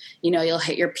of, you'll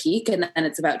hit your peak and then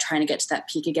it's about trying to get to that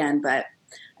peak again. But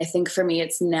I think for me,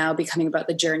 it's now becoming about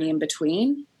the journey in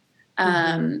between.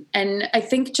 And I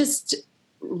think just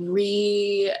whoever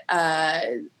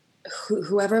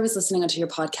was listening onto your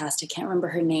podcast, I can't remember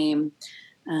her name,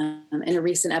 in a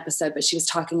recent episode, but she was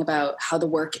talking about how the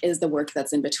work is the work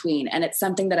that's in between. And it's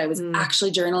something that I was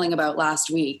actually journaling about last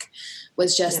week,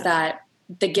 was just that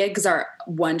the gigs are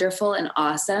wonderful and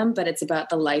awesome, but it's about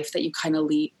the life that you kind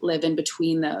of live in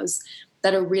between those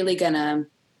that are really going to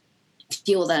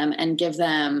fuel them and give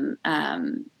them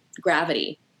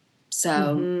gravity.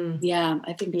 So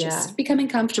I think just becoming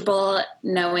comfortable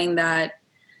knowing that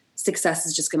success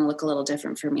is just going to look a little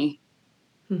different for me.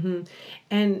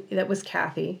 And that was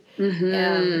Kathy,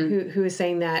 who was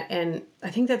saying that. And I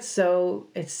think it's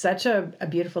such a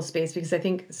beautiful space, because I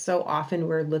think so often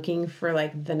we're looking for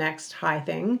like the next high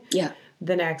thing,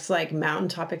 the next like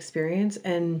mountaintop experience.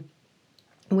 And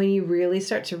when you really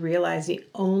start to realize the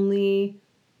only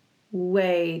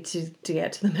way to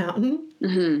get to the mountain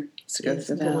is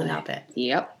going up it.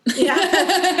 Yep.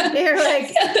 Yeah. You're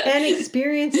like, and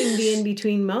experiencing the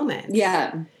in-between moments.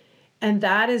 Yeah. And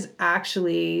that is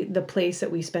actually the place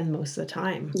that we spend most of the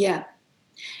time. Yeah.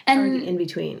 And in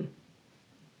between.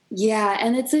 Yeah.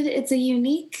 And it's a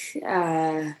unique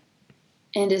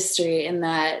industry in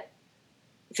that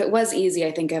if it was easy,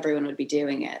 I think everyone would be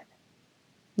doing it.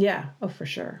 Yeah. Oh, for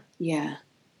sure. Yeah.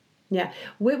 Yeah.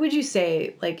 What would you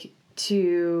say, like,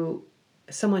 to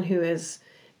someone who is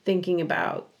thinking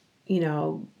about,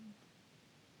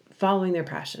 following their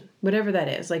passion, whatever that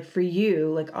is? Like for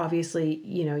you, like obviously,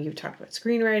 you've talked about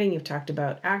screenwriting, you've talked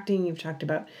about acting, you've talked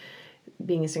about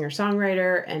being a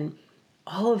singer-songwriter, and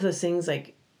all of those things,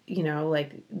 like,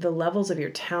 like the levels of your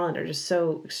talent are just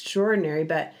so extraordinary.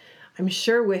 But I'm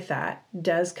sure with that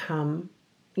does come,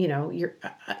 your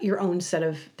own set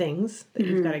of things that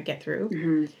you've got to get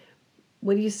through.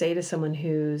 What do you say to someone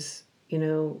who's,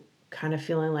 kind of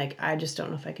feeling like, I just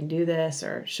don't know if I can do this,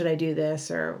 or should I do this,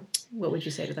 or what would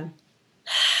you say to them?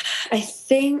 I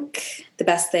think the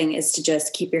best thing is to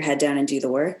just keep your head down and do the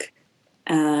work.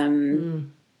 I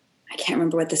can't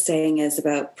remember what the saying is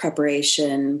about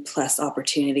preparation plus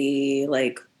opportunity,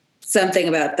 like something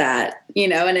about that,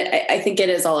 and I think it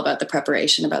is all about the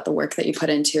preparation, about the work that you put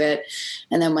into it.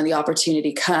 And then when the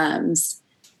opportunity comes,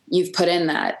 you've put in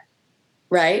that.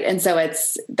 Right. And so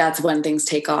that's when things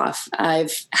take off.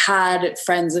 I've had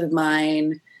friends of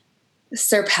mine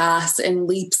surpass in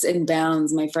leaps and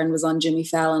bounds. My friend was on Jimmy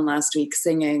Fallon last week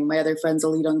singing. My other friend's a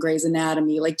lead on Grey's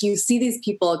Anatomy. Like, you see these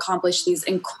people accomplish these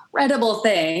incredible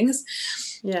things,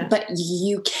 but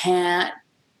you can't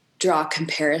draw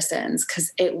comparisons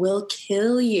because it will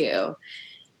kill you.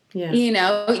 Yeah.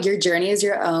 Your journey is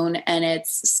your own and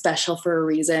it's special for a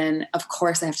reason. Of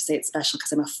course, I have to say it's special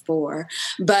because I'm a 4,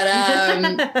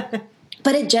 but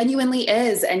but it genuinely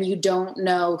is. And you don't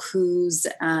know whose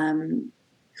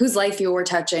life you're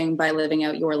touching by living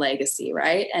out your legacy.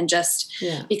 Right. And just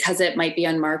because it might be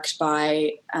unmarked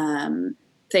by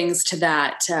things to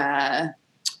that,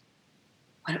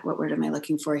 what word am I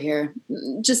looking for here?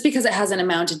 Just because it hasn't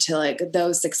amounted to like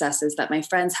those successes that my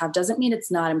friends have doesn't mean it's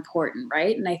not important.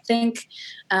 Right. And I think,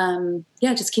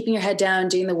 just keeping your head down,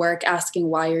 doing the work, asking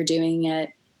why you're doing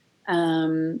it,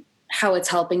 how it's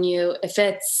helping you. If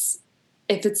it's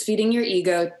feeding your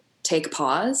ego, take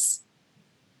pause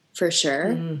for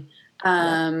sure.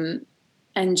 And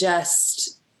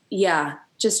just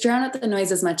drown out the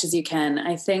noise as much as you can.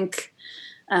 I think,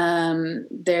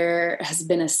 there has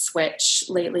been a switch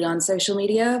lately on social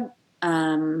media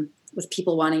with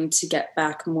people wanting to get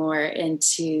back more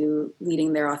into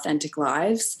leading their authentic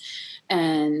lives.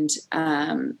 And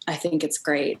I think it's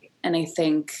great. And I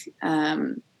think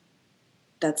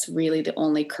that's really the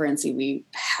only currency we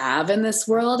have in this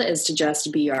world is to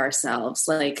just be ourselves.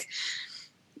 Like,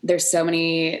 there's so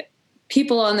many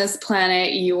people on this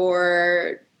planet.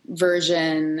 Your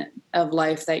version of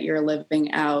life that you're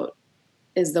living out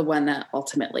is the one that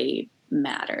ultimately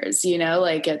matters,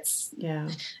 like it's,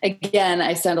 again,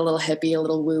 I sound a little hippie, a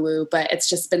little woo woo, but it's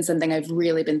just been something I've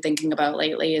really been thinking about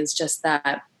lately is just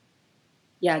that,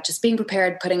 just being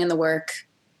prepared, putting in the work.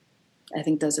 I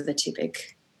think those are the 2 big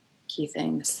key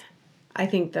things. I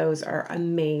think those are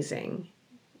amazing.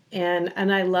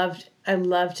 And I love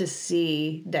to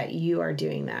see that you are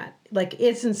doing that. Like,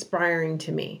 it's inspiring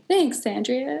to me. Thanks,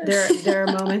 Andrea. There are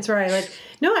moments where I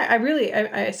really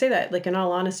say that, like, in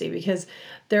all honesty, because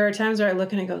there are times where I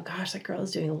look and I go, gosh, that girl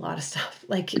is doing a lot of stuff.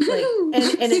 Like, and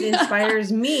it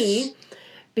inspires me,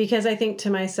 because I think to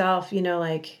myself,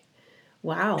 like,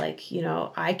 wow, like,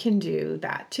 I can do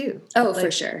that too. Oh, like,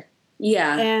 for sure.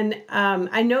 Yeah. And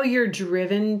I know you're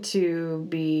driven to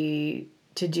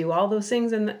do all those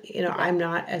things. And, I'm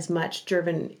not as much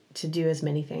driven to do as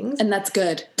many things. And that's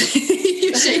good.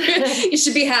 You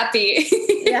should be happy.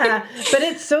 Yeah. But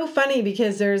it's so funny,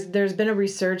 because there's been a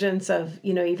resurgence of,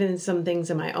 even some things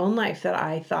in my own life that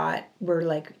I thought were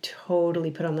like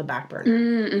totally put on the back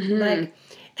burner. Mm-hmm. Like,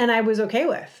 and I was okay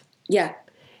with. Yeah.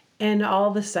 And all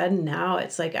of a sudden now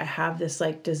it's like I have this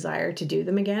like desire to do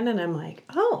them again. And I'm like,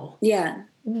 oh, yeah,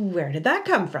 where did that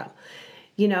come from?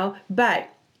 But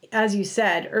as you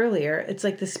said earlier, it's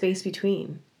like the space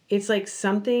between. It's like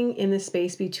something in the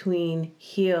space between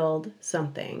healed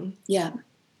something. Yeah.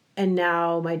 And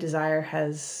now my desire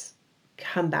has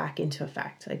come back into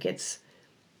effect. Like, it's,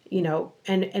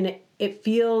 and it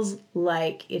feels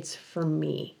like it's for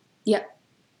me. Yeah.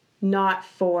 Not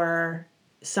for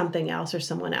something else or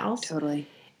someone else. Totally.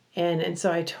 And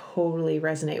so I totally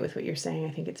resonate with what you're saying. I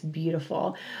think it's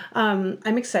beautiful.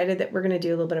 I'm excited that we're going to do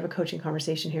a little bit of a coaching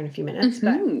conversation here in a few minutes.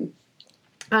 Mm-hmm.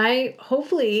 But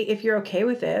hopefully, if you're okay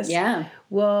with this, yeah,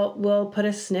 we'll put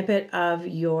a snippet of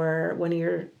one of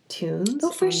your tunes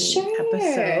for on the sure.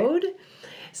 episode.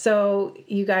 So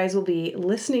you guys will be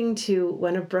listening to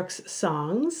one of Brooke's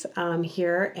songs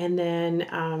here, and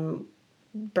then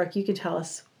Brooke, you can tell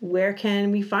us, where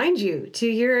can we find you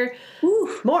to hear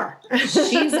more?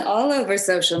 She's all over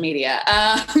social media.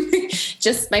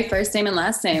 Just my first name and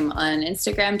last name on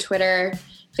Instagram, Twitter,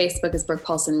 Facebook is Brooke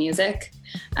Palsson Music.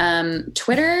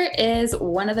 Twitter is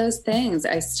one of those things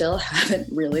I still haven't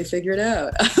really figured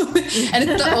out. And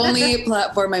it's the only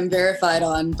platform I'm verified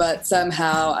on, but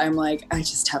somehow I'm like, I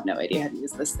just have no idea how to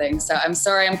use this thing. So I'm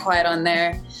sorry I'm quiet on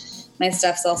there. My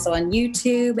stuff's also on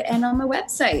YouTube and on my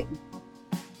website.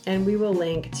 And we will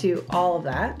link to all of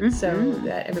that so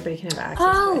that everybody can have access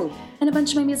to it. And a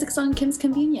bunch of my music's on Kim's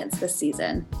Convenience this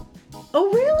season.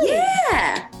 Oh, really?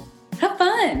 Yeah. Have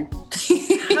fun.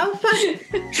 How fun.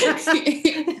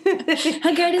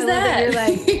 How great is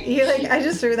that? You're like, I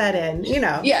just threw that in,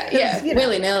 Yeah.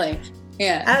 Willy-nilly.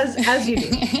 Yeah. As you do.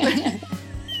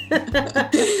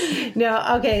 No,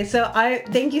 okay. So I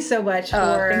thanks so much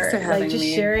for like just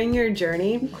sharing your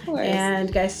journey. Of course.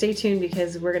 And guys, stay tuned,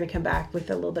 because we're going to come back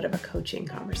with a little bit of a coaching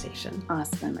conversation.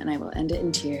 Awesome. And I will end it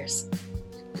in tears.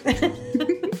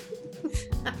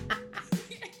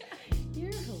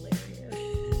 You're hilarious.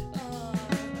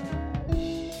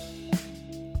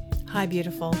 Hi,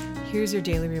 beautiful. Here's your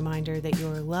daily reminder that you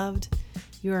are loved,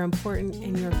 you are important,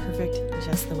 and you are perfect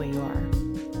just the way you are.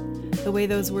 The way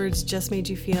those words just made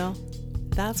you feel,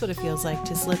 that's what it feels like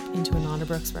to slip into an Onda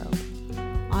Brooks robe.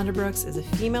 Onda Brooks is a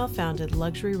female-founded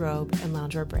luxury robe and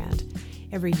loungewear brand.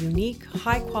 Every unique,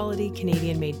 high-quality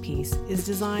Canadian-made piece is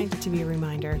designed to be a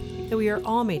reminder that we are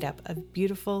all made up of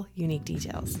beautiful, unique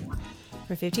details.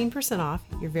 For 15% off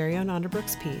your very own Onda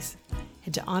Brooks piece,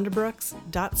 head to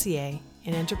ondabrooks.ca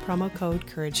and enter promo code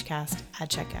CourageCast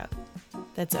at checkout.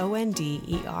 That's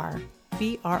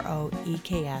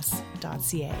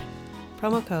ONDERBROEKS.ca.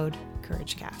 Promo code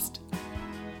CourageCast.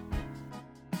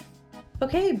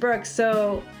 Okay, Brooke,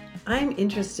 so I'm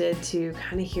interested to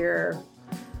kind of hear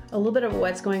a little bit of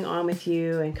what's going on with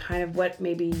you and kind of what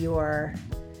maybe you're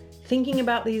thinking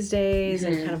about these days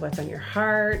and kind of what's on your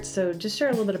heart. So just share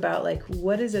a little bit about like,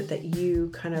 what is it that you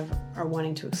kind of are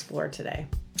wanting to explore today?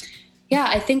 Yeah,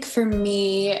 I think for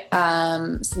me,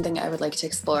 something I would like to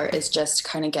explore is just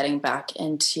kind of getting back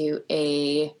into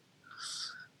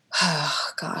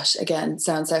again,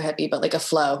 sounds so heavy, but like a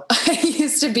flow. I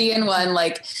used to be in one,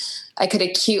 like I could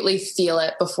acutely feel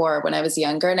it before when I was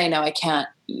younger. And I know I can't,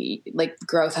 like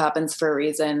growth happens for a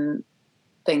reason,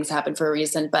 things happen for a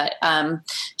reason, but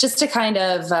just to kind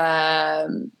of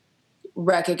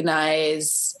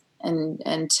recognize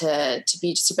and to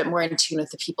be just a bit more in tune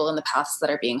with the people and the paths that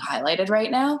are being highlighted right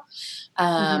now.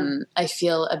 I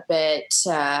feel a bit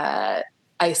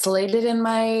isolated in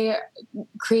my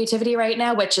creativity right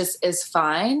now, which is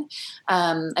fine.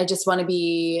 I just want to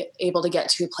be able to get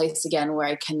to a place again where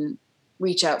I can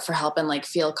reach out for help and like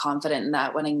feel confident in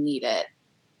that when I need it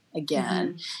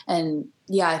again. And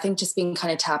yeah, I think just being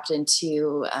kind of tapped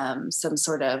into some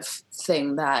sort of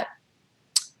thing that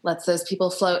lets those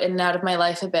people float in and out of my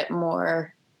life a bit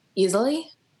more easily.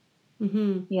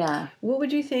 Yeah. What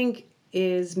would you think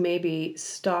is maybe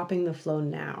stopping the flow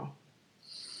now?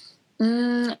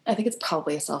 I think it's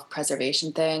probably a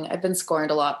self-preservation thing. I've been scorned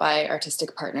a lot by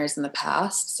artistic partners in the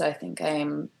past, so I think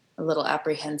I'm a little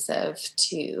apprehensive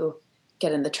to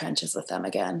get in the trenches with them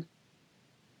again.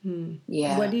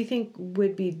 Yeah. What do you think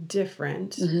would be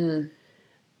different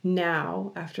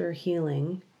now after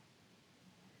healing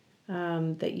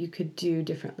that you could do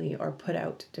differently or put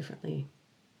out differently?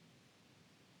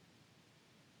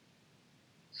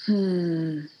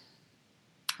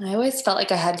 I always felt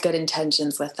like I had good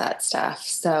intentions with that stuff.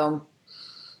 So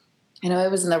I know I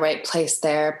was in the right place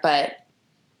there, but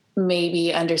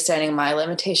maybe understanding my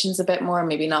limitations a bit more,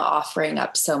 maybe not offering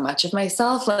up so much of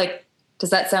myself. Like,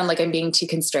 does that sound like I'm being too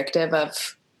constrictive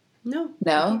of? No.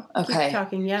 Okay. Keep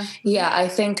talking. Yeah. Yeah. I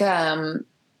think,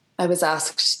 I was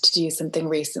asked to do something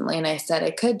recently and I said I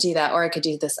could do that, or I could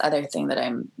do this other thing that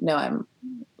I'm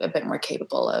a bit more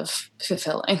capable of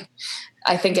fulfilling.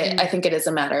 I think it is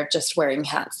a matter of just wearing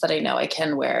hats that I know I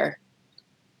can wear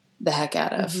the heck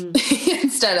out of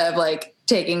instead of like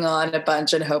taking on a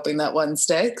bunch and hoping that one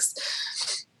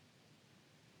sticks.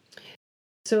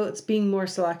 So it's being more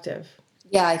selective.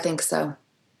 Yeah, I think so.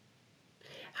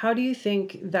 How do you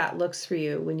think that looks for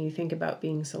you when you think about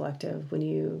being selective? When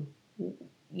you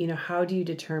how do you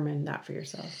determine that for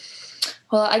yourself?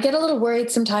 Well, I get a little worried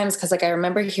sometimes because like I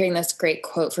remember hearing this great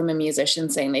quote from a musician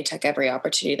saying they took every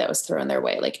opportunity that was thrown their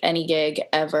way, like any gig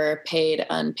ever, paid,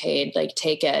 unpaid, like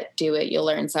take it, do it, you'll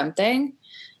learn something.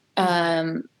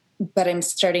 But I'm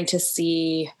starting to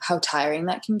see how tiring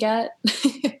that can get.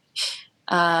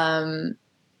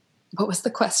 What was the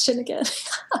question again?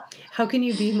 How can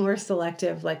you be more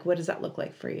selective? Like, what does that look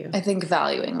like for you? I think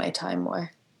valuing my time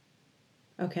more.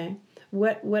 Okay.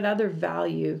 What other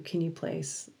value can you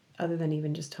place other than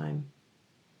even just time?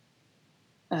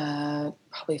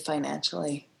 Probably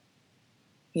financially.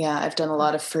 Yeah, I've done a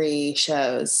lot of free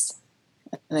shows,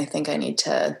 and I think I need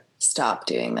to stop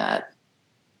doing that.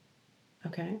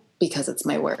 Okay. Because it's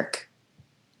my work.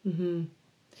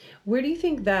 Where do you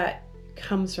think that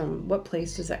comes from? What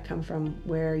place does that come from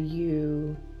where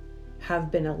you have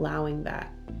been allowing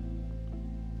that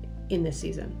in this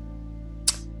season?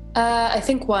 I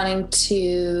think wanting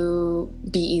to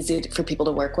be easy for people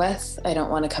to work with. I don't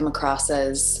want to come across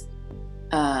as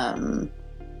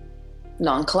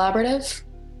non-collaborative.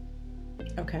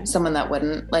 Okay. Someone that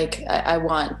wouldn't. Like, I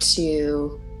want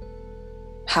to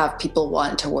have people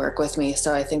want to work with me.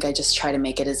 So I think I just try to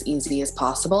make it as easy as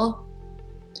possible.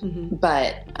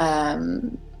 But I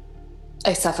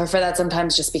suffer for that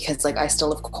sometimes just because like I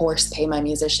still, of course, pay my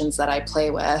musicians that I play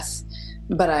with,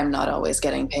 but I'm not always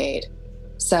getting paid.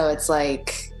 So it's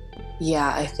like,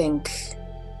 yeah, I think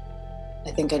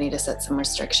I need to set some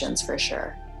restrictions for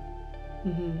sure.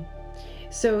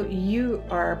 So you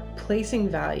are placing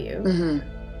value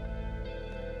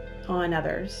on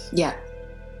others. Yeah.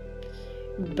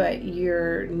 But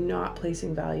you're not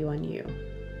placing value on you.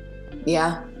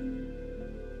 Yeah.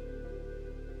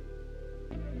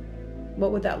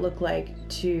 What would that look like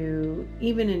to,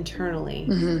 even internally,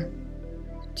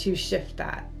 to shift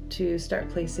that, to start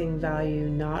placing value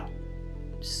not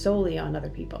solely on other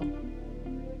people?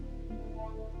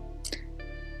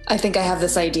 I think I have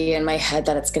this idea in my head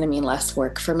that it's going to mean less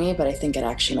work for me, but I think it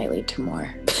actually might lead to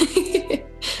more.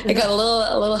 I got a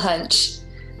little hunch.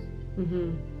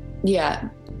 Yeah,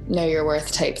 know your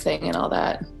worth type thing and all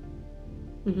that.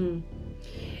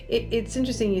 It's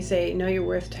interesting you say know your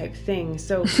worth type thing.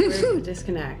 So where's the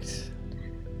disconnect?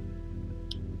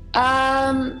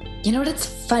 You know what?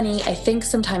 It's funny. I think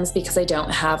sometimes because I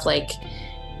don't have like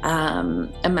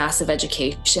a massive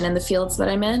education in the fields that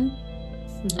I'm in,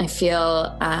 I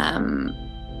feel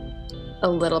a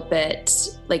little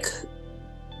bit like,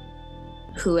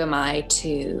 who am I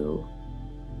to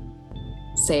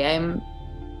say I'm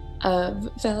of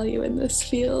value in this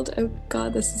field? Oh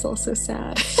God, this is all so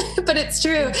sad. But it's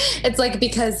true. It's like,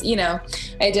 because, you know,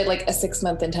 I did like a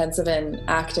 6-month intensive in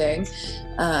acting.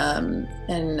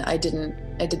 And I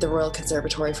did the Royal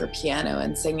Conservatory for piano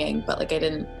and singing, but like I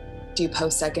didn't do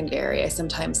post-secondary. I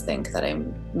sometimes think that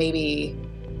I'm maybe,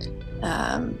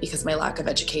 because of my lack of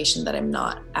education, that I'm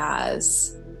not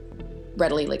as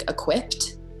readily like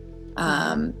equipped.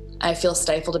 I feel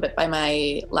stifled a bit by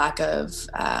my lack of,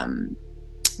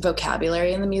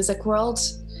 vocabulary in the music world.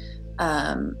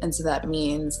 And so that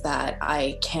means that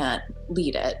I can't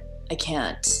lead it. I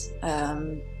can't,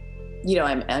 I'm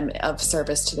of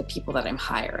service to the people that I'm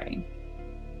hiring.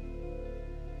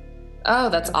 Oh,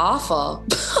 that's awful.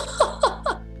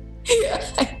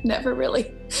 I never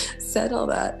really said all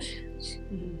that.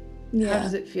 Yeah. How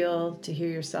does it feel to hear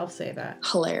yourself say that?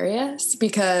 Hilarious,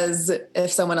 because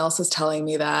if someone else was telling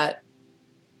me that,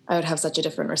 I would have such a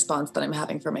different response than I'm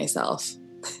having for myself.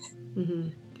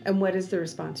 And what is the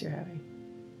response you're having?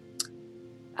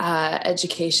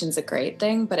 Education's a great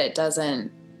thing, but it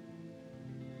doesn't,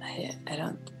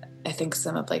 I think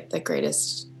some of like the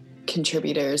greatest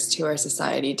contributors to our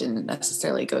society didn't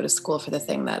necessarily go to school for the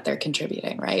thing that they're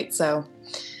contributing, right? So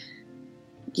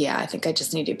yeah, I think I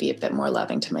just need to be a bit more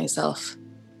loving to myself.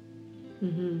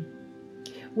 Mm-hmm.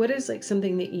 What is like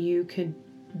something that you could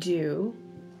do,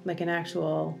 like an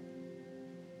actual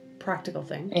practical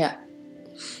thing? Yeah.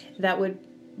 That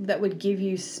would give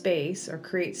you space or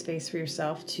create space for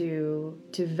yourself to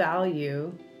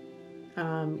value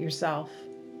yourself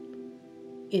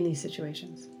in these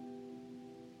situations?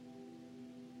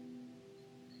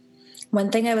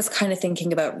 One thing I was kind of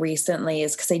thinking about recently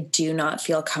is because I do not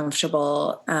feel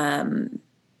comfortable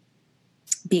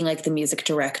being like the music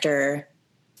director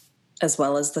as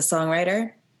well as the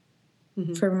songwriter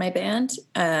for my band.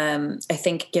 I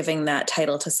think giving that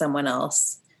title to someone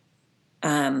else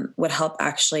would help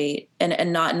actually,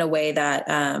 and not in a way that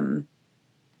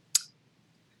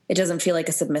it doesn't feel like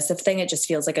a submissive thing. It just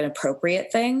feels like an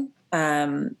appropriate thing.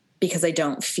 Because I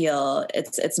don't feel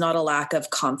it's not a lack of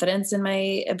confidence in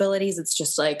my abilities. It's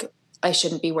just like, I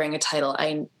shouldn't be wearing a title.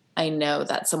 I know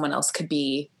that someone else could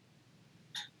be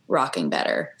rocking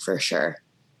better for sure.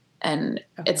 And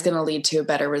it's going to lead to a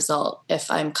better result if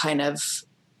I'm kind of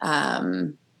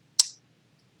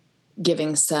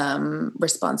giving some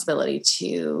responsibility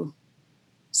to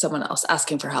someone else,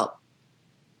 asking for help.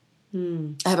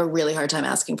 I have a really hard time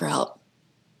asking for help.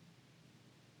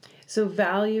 So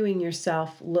valuing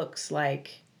yourself looks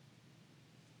like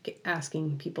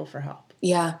asking people for help.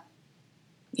 Yeah.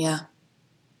 Yeah.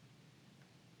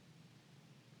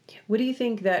 What do you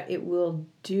think that it will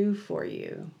do for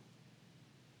you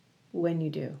when you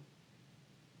do?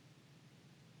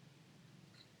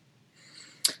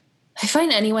 I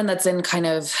find anyone that's in kind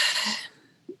of,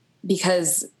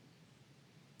 because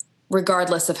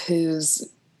regardless of who's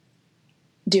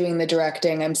doing the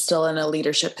directing, I'm still in a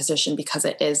leadership position because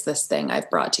it is this thing I've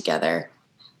brought together.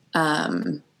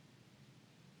 I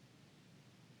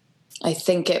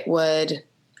think it would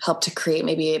help to create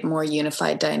maybe a more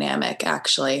unified dynamic,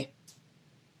 actually.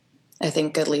 I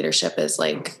think good leadership is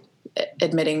like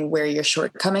admitting where your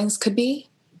shortcomings could be,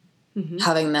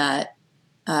 having that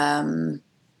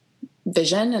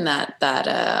vision and that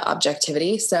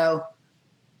objectivity. So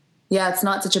yeah, it's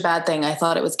not such a bad thing. I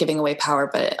thought it was giving away power,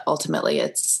 but ultimately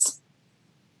it's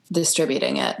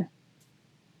distributing it.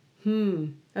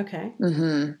 Okay.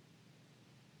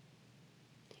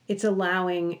 It's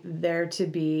allowing there to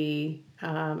be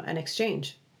an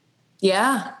exchange.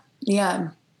 Yeah. Yeah.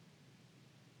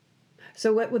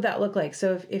 So what would that look like?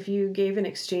 So if you gave an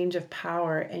exchange of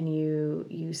power and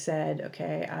you said,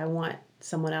 okay, I want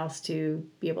someone else to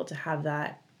be able to have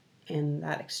that in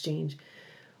that exchange,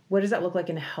 what does that look like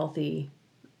in a healthy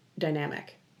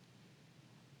dynamic?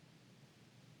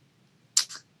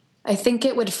 I think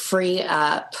it would free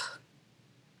up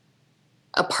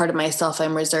a part of myself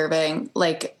I'm reserving.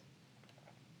 Like,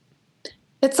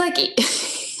 it's like,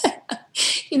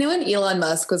 you know, when Elon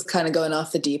Musk was kind of going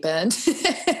off the deep end,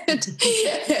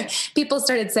 people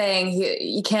started saying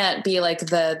you can't be like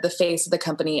the face of the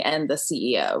company and the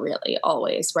CEO really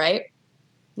always, right?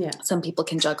 Yeah. Some people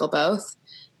can juggle both,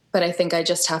 but I think I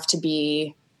have to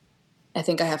be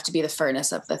the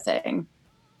furnace of the thing.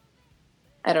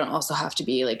 I don't also have to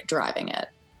be like driving it.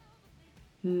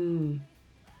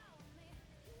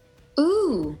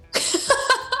 Ooh,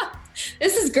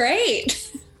 this is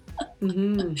great.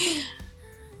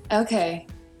 Okay.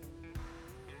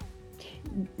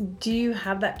 Do you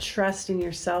have that trust in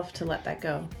yourself to let that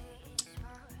go?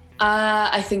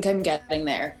 I think I'm getting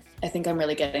there. I think I'm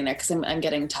really getting there because I'm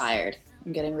getting tired.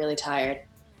 I'm getting really tired.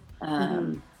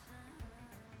 And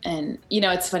you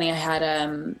know, it's funny. I had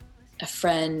a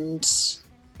friend,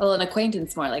 well, an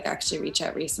acquaintance more like actually reach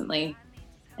out recently,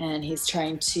 and he's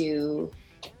trying to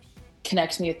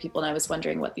connect me with people. And I was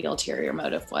wondering what the ulterior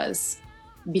motive was,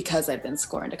 because I've been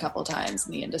scorned a couple times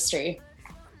in the industry.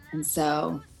 And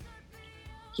so,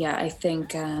 yeah, I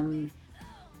think,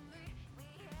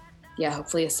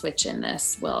 hopefully a switch in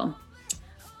this will.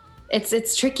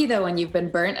 It's tricky though when you've been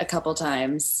burnt a couple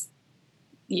times.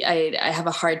 I have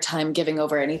a hard time giving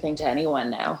over anything to anyone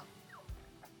now.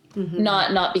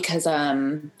 Not because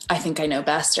I think I know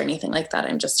best or anything like that.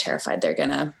 I'm just terrified they're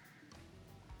gonna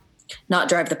not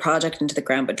drive the project into the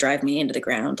ground, but drive me into the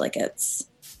ground. Like it's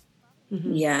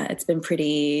been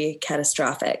pretty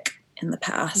catastrophic in the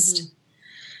past.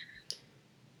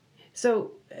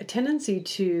 So a tendency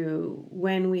to,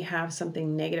 when we have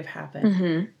something negative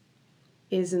happen,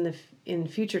 is in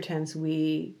future tense,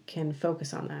 we can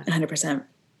focus on that. 100%.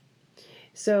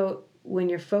 So when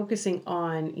you're focusing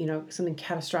on, something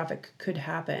catastrophic could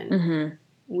happen,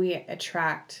 we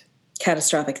attract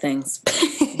catastrophic things.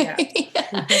 Yeah.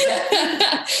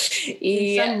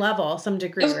 Some level, some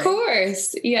degree. Of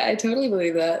course. Yeah, I totally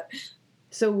believe that.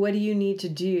 So what do you need to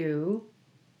do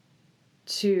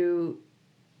to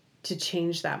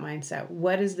change that mindset?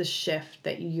 What is the shift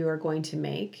that you're going to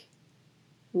make?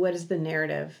 What is the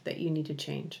narrative that you need to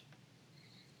change?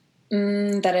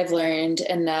 That I've learned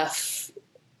enough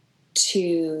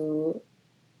to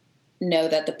know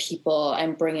that the people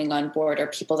I'm bringing on board are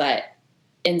people that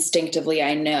instinctively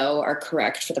I know are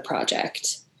correct for the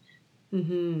project.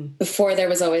 Before, there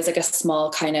was always like a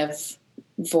small kind of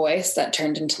voice that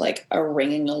turned into like a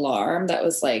ringing alarm that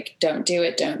was like, don't do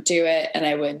it. And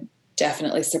I would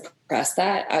definitely suppress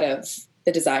that out of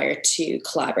the desire to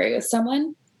collaborate with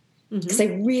someone. Because I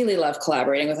really love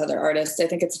collaborating with other artists. I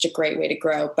think it's such a great way to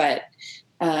grow. But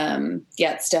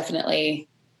it's definitely,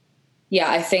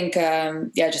 I think,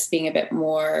 just being a bit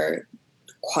more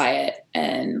quiet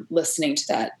and listening to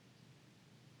that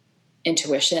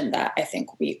intuition that I think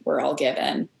we're all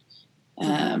given.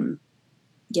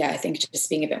 I think just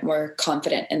being a bit more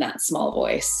confident in that small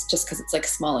voice, just because it's like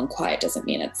small and quiet doesn't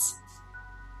mean it's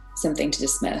something to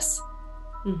dismiss.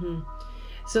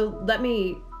 So let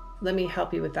me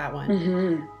help you with that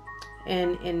one.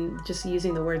 And just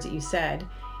using the words that you said,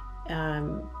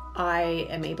 I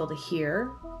am able to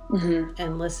hear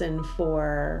and listen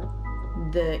for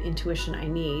the intuition I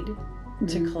need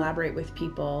to collaborate with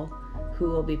people who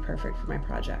will be perfect for my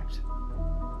project.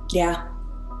 Yeah.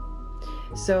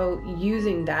 So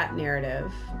using that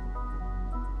narrative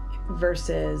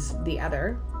versus the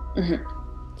other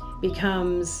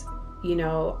becomes,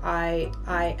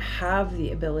 I have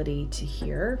the ability to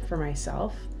hear for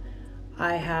myself.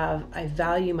 I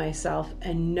value myself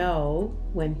and know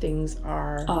when things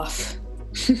are off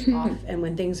and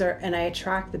when things are, and I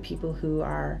attract the people who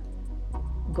are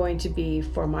going to be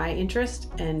for my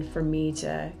interest and for me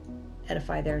to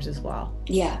edify theirs as well.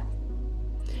 Yeah.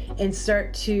 And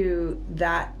start to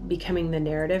that becoming the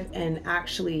narrative and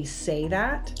actually say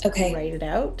that. Okay. Write it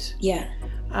out. Yeah.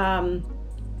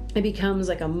 It becomes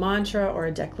like a mantra or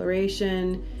a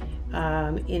declaration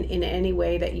in any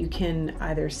way that you can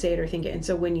either say it or think it. And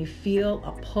so when you feel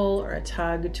a pull or a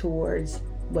tug towards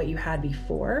what you had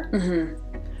before,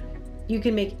 you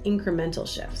can make incremental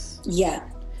shifts. Yeah.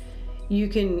 You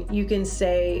can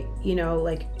say,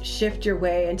 like shift your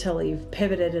way until you've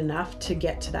pivoted enough to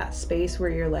get to that space where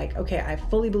you're like, okay, I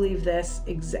fully believe this.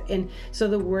 And so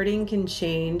the wording can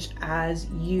change as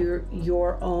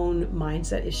your own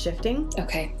mindset is shifting.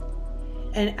 Okay.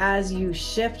 And as you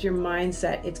shift your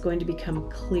mindset, it's going to become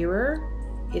clearer.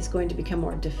 It's going to become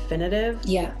more definitive.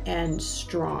 Yeah. And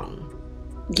strong.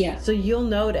 Yeah. So you'll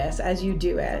notice as you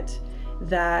do it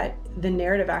that the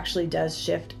narrative actually does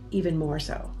shift even more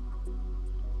so.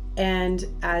 And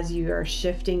as you are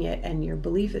shifting it and your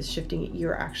belief is shifting it,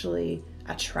 you're actually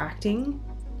attracting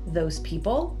those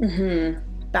people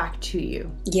back to you.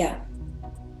 Yeah.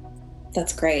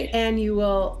 That's great. And you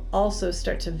will also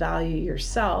start to value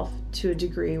yourself to a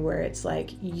degree where it's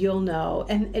like, you'll know.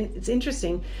 And it's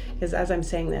interesting because as I'm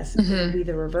saying this, it'll be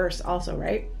the reverse also,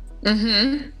 right?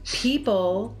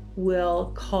 People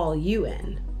will call you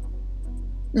in.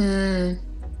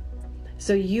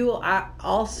 So you will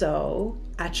also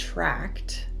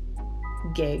attract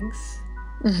gigs,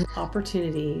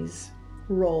 opportunities,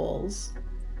 roles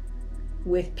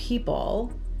with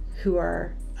people who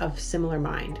are of similar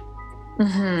mind.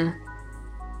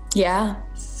 Yeah.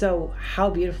 So how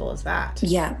beautiful is that?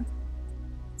 Yeah.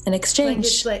 An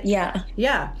exchange.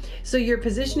 Yeah. So you're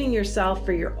positioning yourself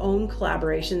for your own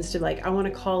collaborations to like, I want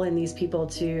to call in these people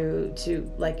to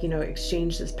like,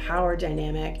 exchange this power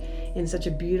dynamic in such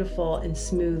a beautiful and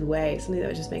smooth way. Something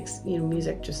that just makes,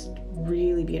 music just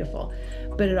really beautiful.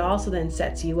 But it also then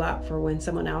sets you up for when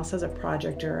someone else has a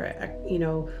project or,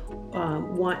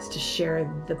 wants to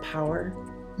share the power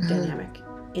dynamic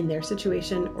in their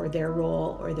situation or their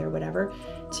role or their whatever,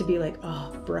 to be like,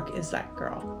 oh, Brooke is that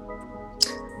girl.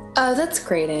 Oh, that's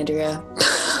great, Andrea.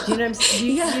 Do you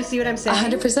see what I'm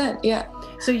saying? 100%. Yeah.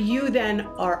 So you then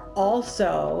are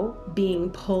also being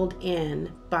pulled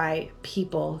in by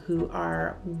people who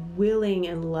are willing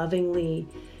and lovingly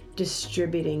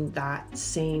distributing that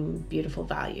same beautiful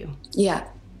value. Yeah.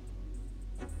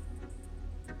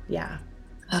 Yeah.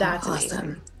 That's awesome.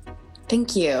 amazing.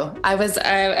 Thank you. I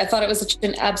thought it was such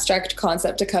an abstract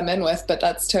concept to come in with, but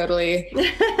that's totally...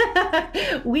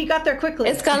 We got there quickly.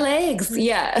 It's got legs.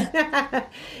 Yeah.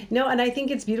 No, and I think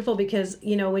it's beautiful because,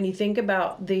 when you think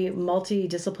about the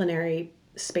multidisciplinary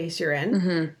space you're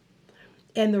in,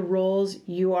 and the roles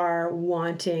you are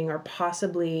wanting, or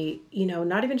possibly,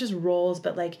 not even just roles,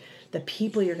 but like the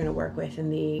people you're going to work with,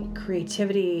 and the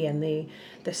creativity and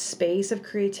the space of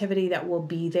creativity that will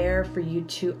be there for you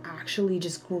to actually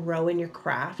just grow in your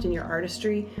craft and your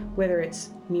artistry, whether it's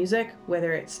music,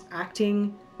 whether it's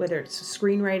acting, whether it's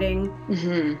screenwriting.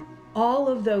 Mm-hmm. All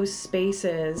of those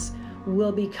spaces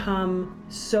will become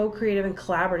so creative and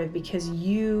collaborative because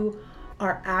you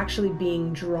are actually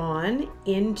being drawn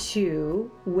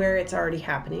into where it's already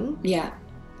happening. Yeah.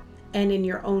 And in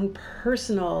your own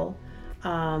personal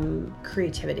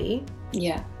creativity.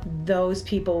 Yeah. Those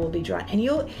people will be drawn. And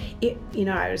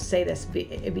I would say this,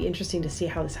 it'd be interesting to see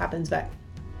how this happens, but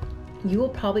you will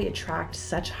probably attract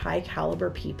such high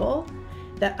caliber people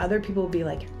that other people will be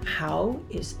like, how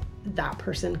is that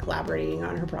person collaborating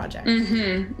on her project?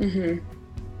 Mm-hmm. Mm-hmm.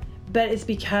 But it's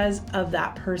because of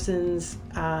that person's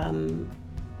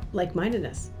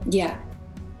like-mindedness. Yeah.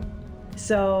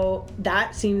 So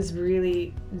that seems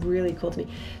really, really cool to me.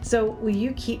 So will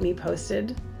you keep me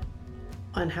posted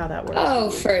on how that works?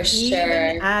 Oh, for sure.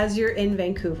 Even as you're in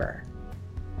Vancouver.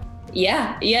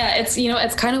 Yeah. Yeah.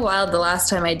 It's kind of wild. The last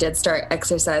time I did start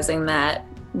exercising that,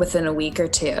 within a week or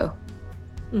two,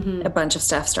 mm-hmm. a bunch of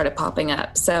stuff started popping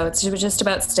up. So it's just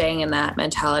about staying in that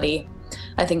mentality.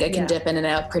 I think I can dip in and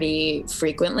out pretty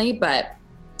frequently, but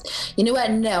you know what?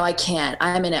 No, I can't.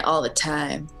 I'm in it all the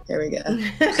time. There we go.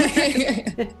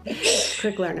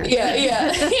 Quick learner.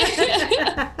 Yeah.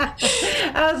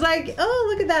 I was like, oh,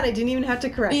 look at that. I didn't even have to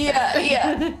correct that.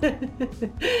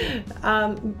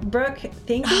 Yeah. Brooke,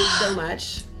 thank you so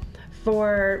much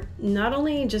for not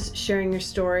only just sharing your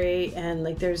story, and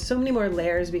like there's so many more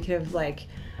layers we could have like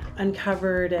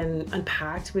uncovered and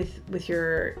unpacked with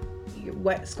your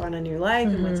what's gone on in your life,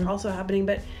 mm-hmm. and what's also happening,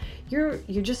 but your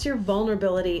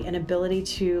vulnerability and ability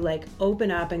to like open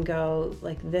up and go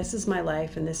like, this is my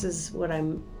life and this is what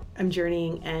I'm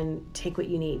journeying, and take what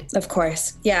you need. Of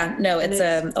course. Yeah, no, it's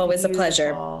always beautiful. A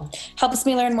pleasure. Helps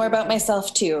me learn more about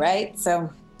myself too, right?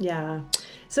 So yeah.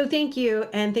 So thank you,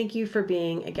 and thank you for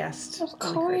being a guest. Of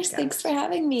course. Thanks for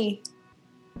having me.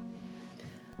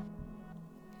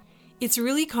 It's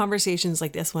really conversations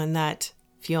like this one that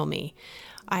fuel me,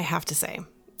 I have to say.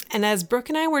 And as Brooke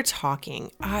and I were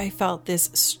talking, I felt this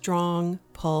strong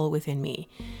pull within me,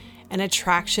 an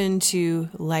attraction to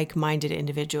like-minded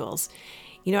individuals.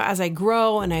 As I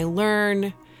grow and I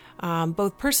learn,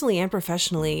 both personally and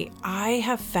professionally, I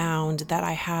have found that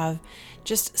I have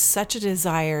just such a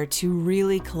desire to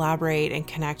really collaborate and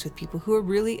connect with people who are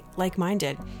really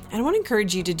like-minded. And I want to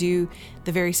encourage you to do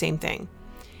the very same thing,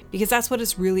 because that's what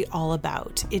it's really all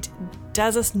about. It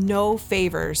does us no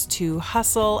favors to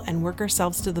hustle and work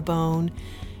ourselves to the bone,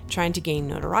 trying to gain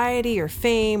notoriety or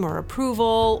fame or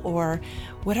approval or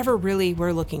whatever really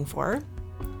we're looking for.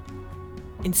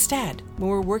 Instead, when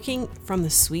we're working from the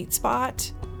sweet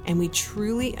spot and we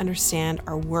truly understand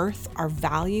our worth, our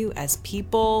value as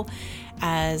people,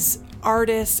 as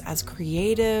artists, as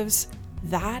creatives,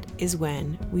 that is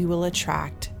when we will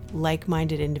attract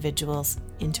like-minded individuals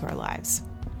into our lives.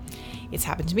 It's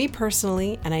happened to me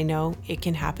personally, and I know it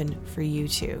can happen for you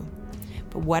too.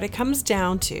 But what it comes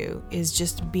down to is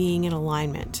just being in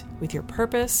alignment with your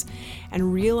purpose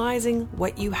and realizing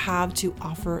what you have to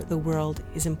offer the world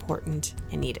is important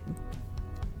and needed.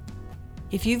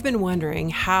 If you've been wondering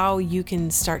how you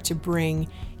can start to bring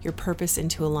your purpose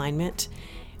into alignment,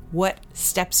 what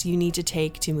steps you need to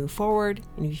take to move forward,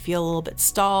 and if you feel a little bit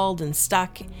stalled and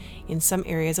stuck in some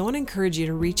areas, I want to encourage you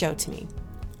to reach out to me.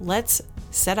 Let's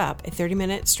set up a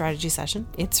 30-minute strategy session.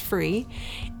 It's free,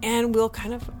 and we'll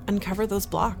kind of uncover those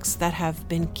blocks that have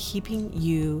been keeping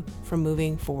you from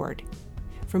moving forward,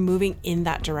 from moving in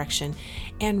that direction,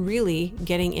 and really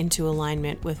getting into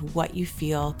alignment with what you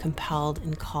feel compelled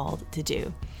and called to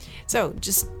do. So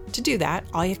just to do that,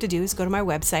 all you have to do is go to my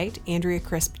website,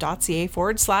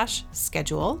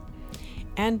 andreacrisp.ca/schedule,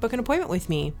 and book an appointment with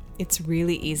me. It's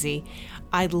really easy.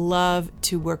 I'd love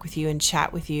to work with you and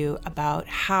chat with you about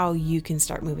how you can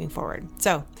start moving forward.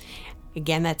 So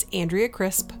again, that's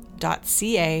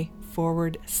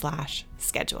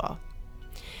andreacrisp.ca/schedule.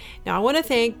 Now I want to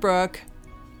thank Brooke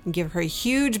and give her a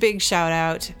huge big shout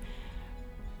out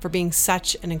for being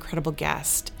such an incredible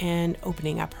guest and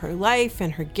opening up her life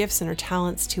and her gifts and her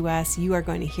talents to us. You are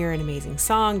going to hear an amazing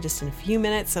song just in a few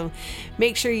minutes, so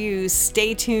make sure you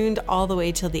stay tuned all the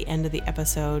way till the end of the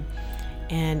episode.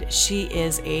 And she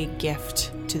is a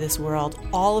gift to this world.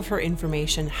 All of her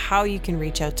information, how you can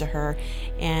reach out to her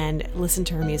and listen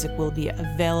to her music, will be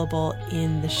available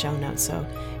in the show notes. So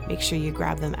make sure you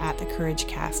grab them at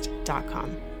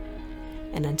thecouragecast.com.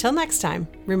 And until next time,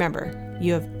 remember,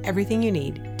 you have everything you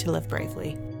need to live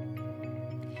bravely.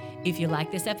 If you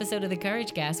like this episode of The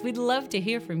Courage Cast, we'd love to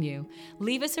hear from you.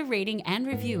 Leave us a rating and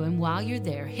review, and while you're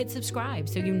there, hit subscribe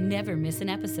so you never miss an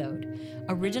episode.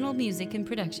 Original music and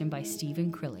production by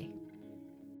Stephen Crilly.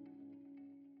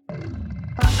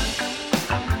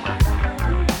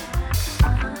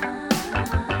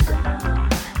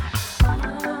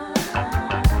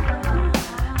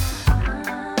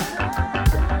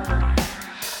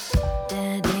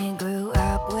 Daddy grew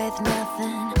up with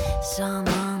nothing. Saw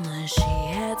mama, she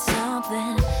had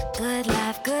something.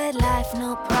 Good life,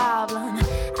 no problem.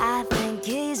 I think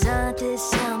he's onto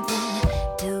something.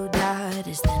 2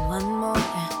 daughters, then 1 more.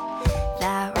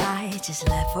 That righteous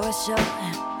life for sure.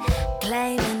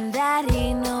 Claiming that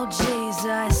he know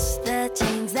Jesus. The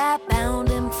chains that bound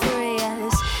him free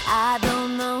us. I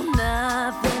don't know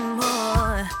nothing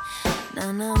more.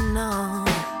 No.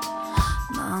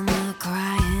 Mama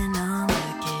crying on the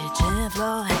kitchen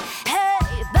floor.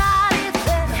 Hey, body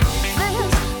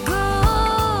feels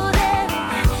good and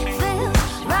feels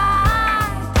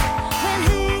right when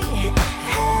he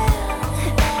held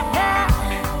that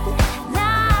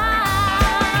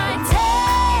night.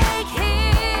 Take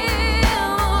him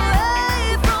away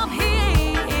from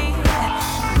here.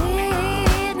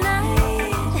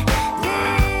 Midnight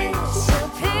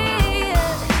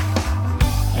disappeared.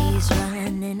 He's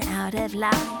running out of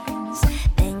lines.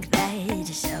 Think they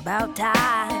just about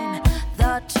time.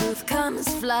 The truth comes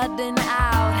flooding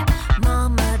out.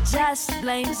 Mama just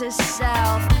blames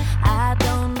herself. I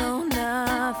don't know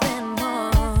nothing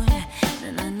more.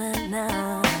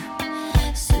 No.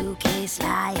 Suitcase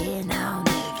lying on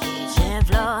the kitchen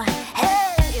floor.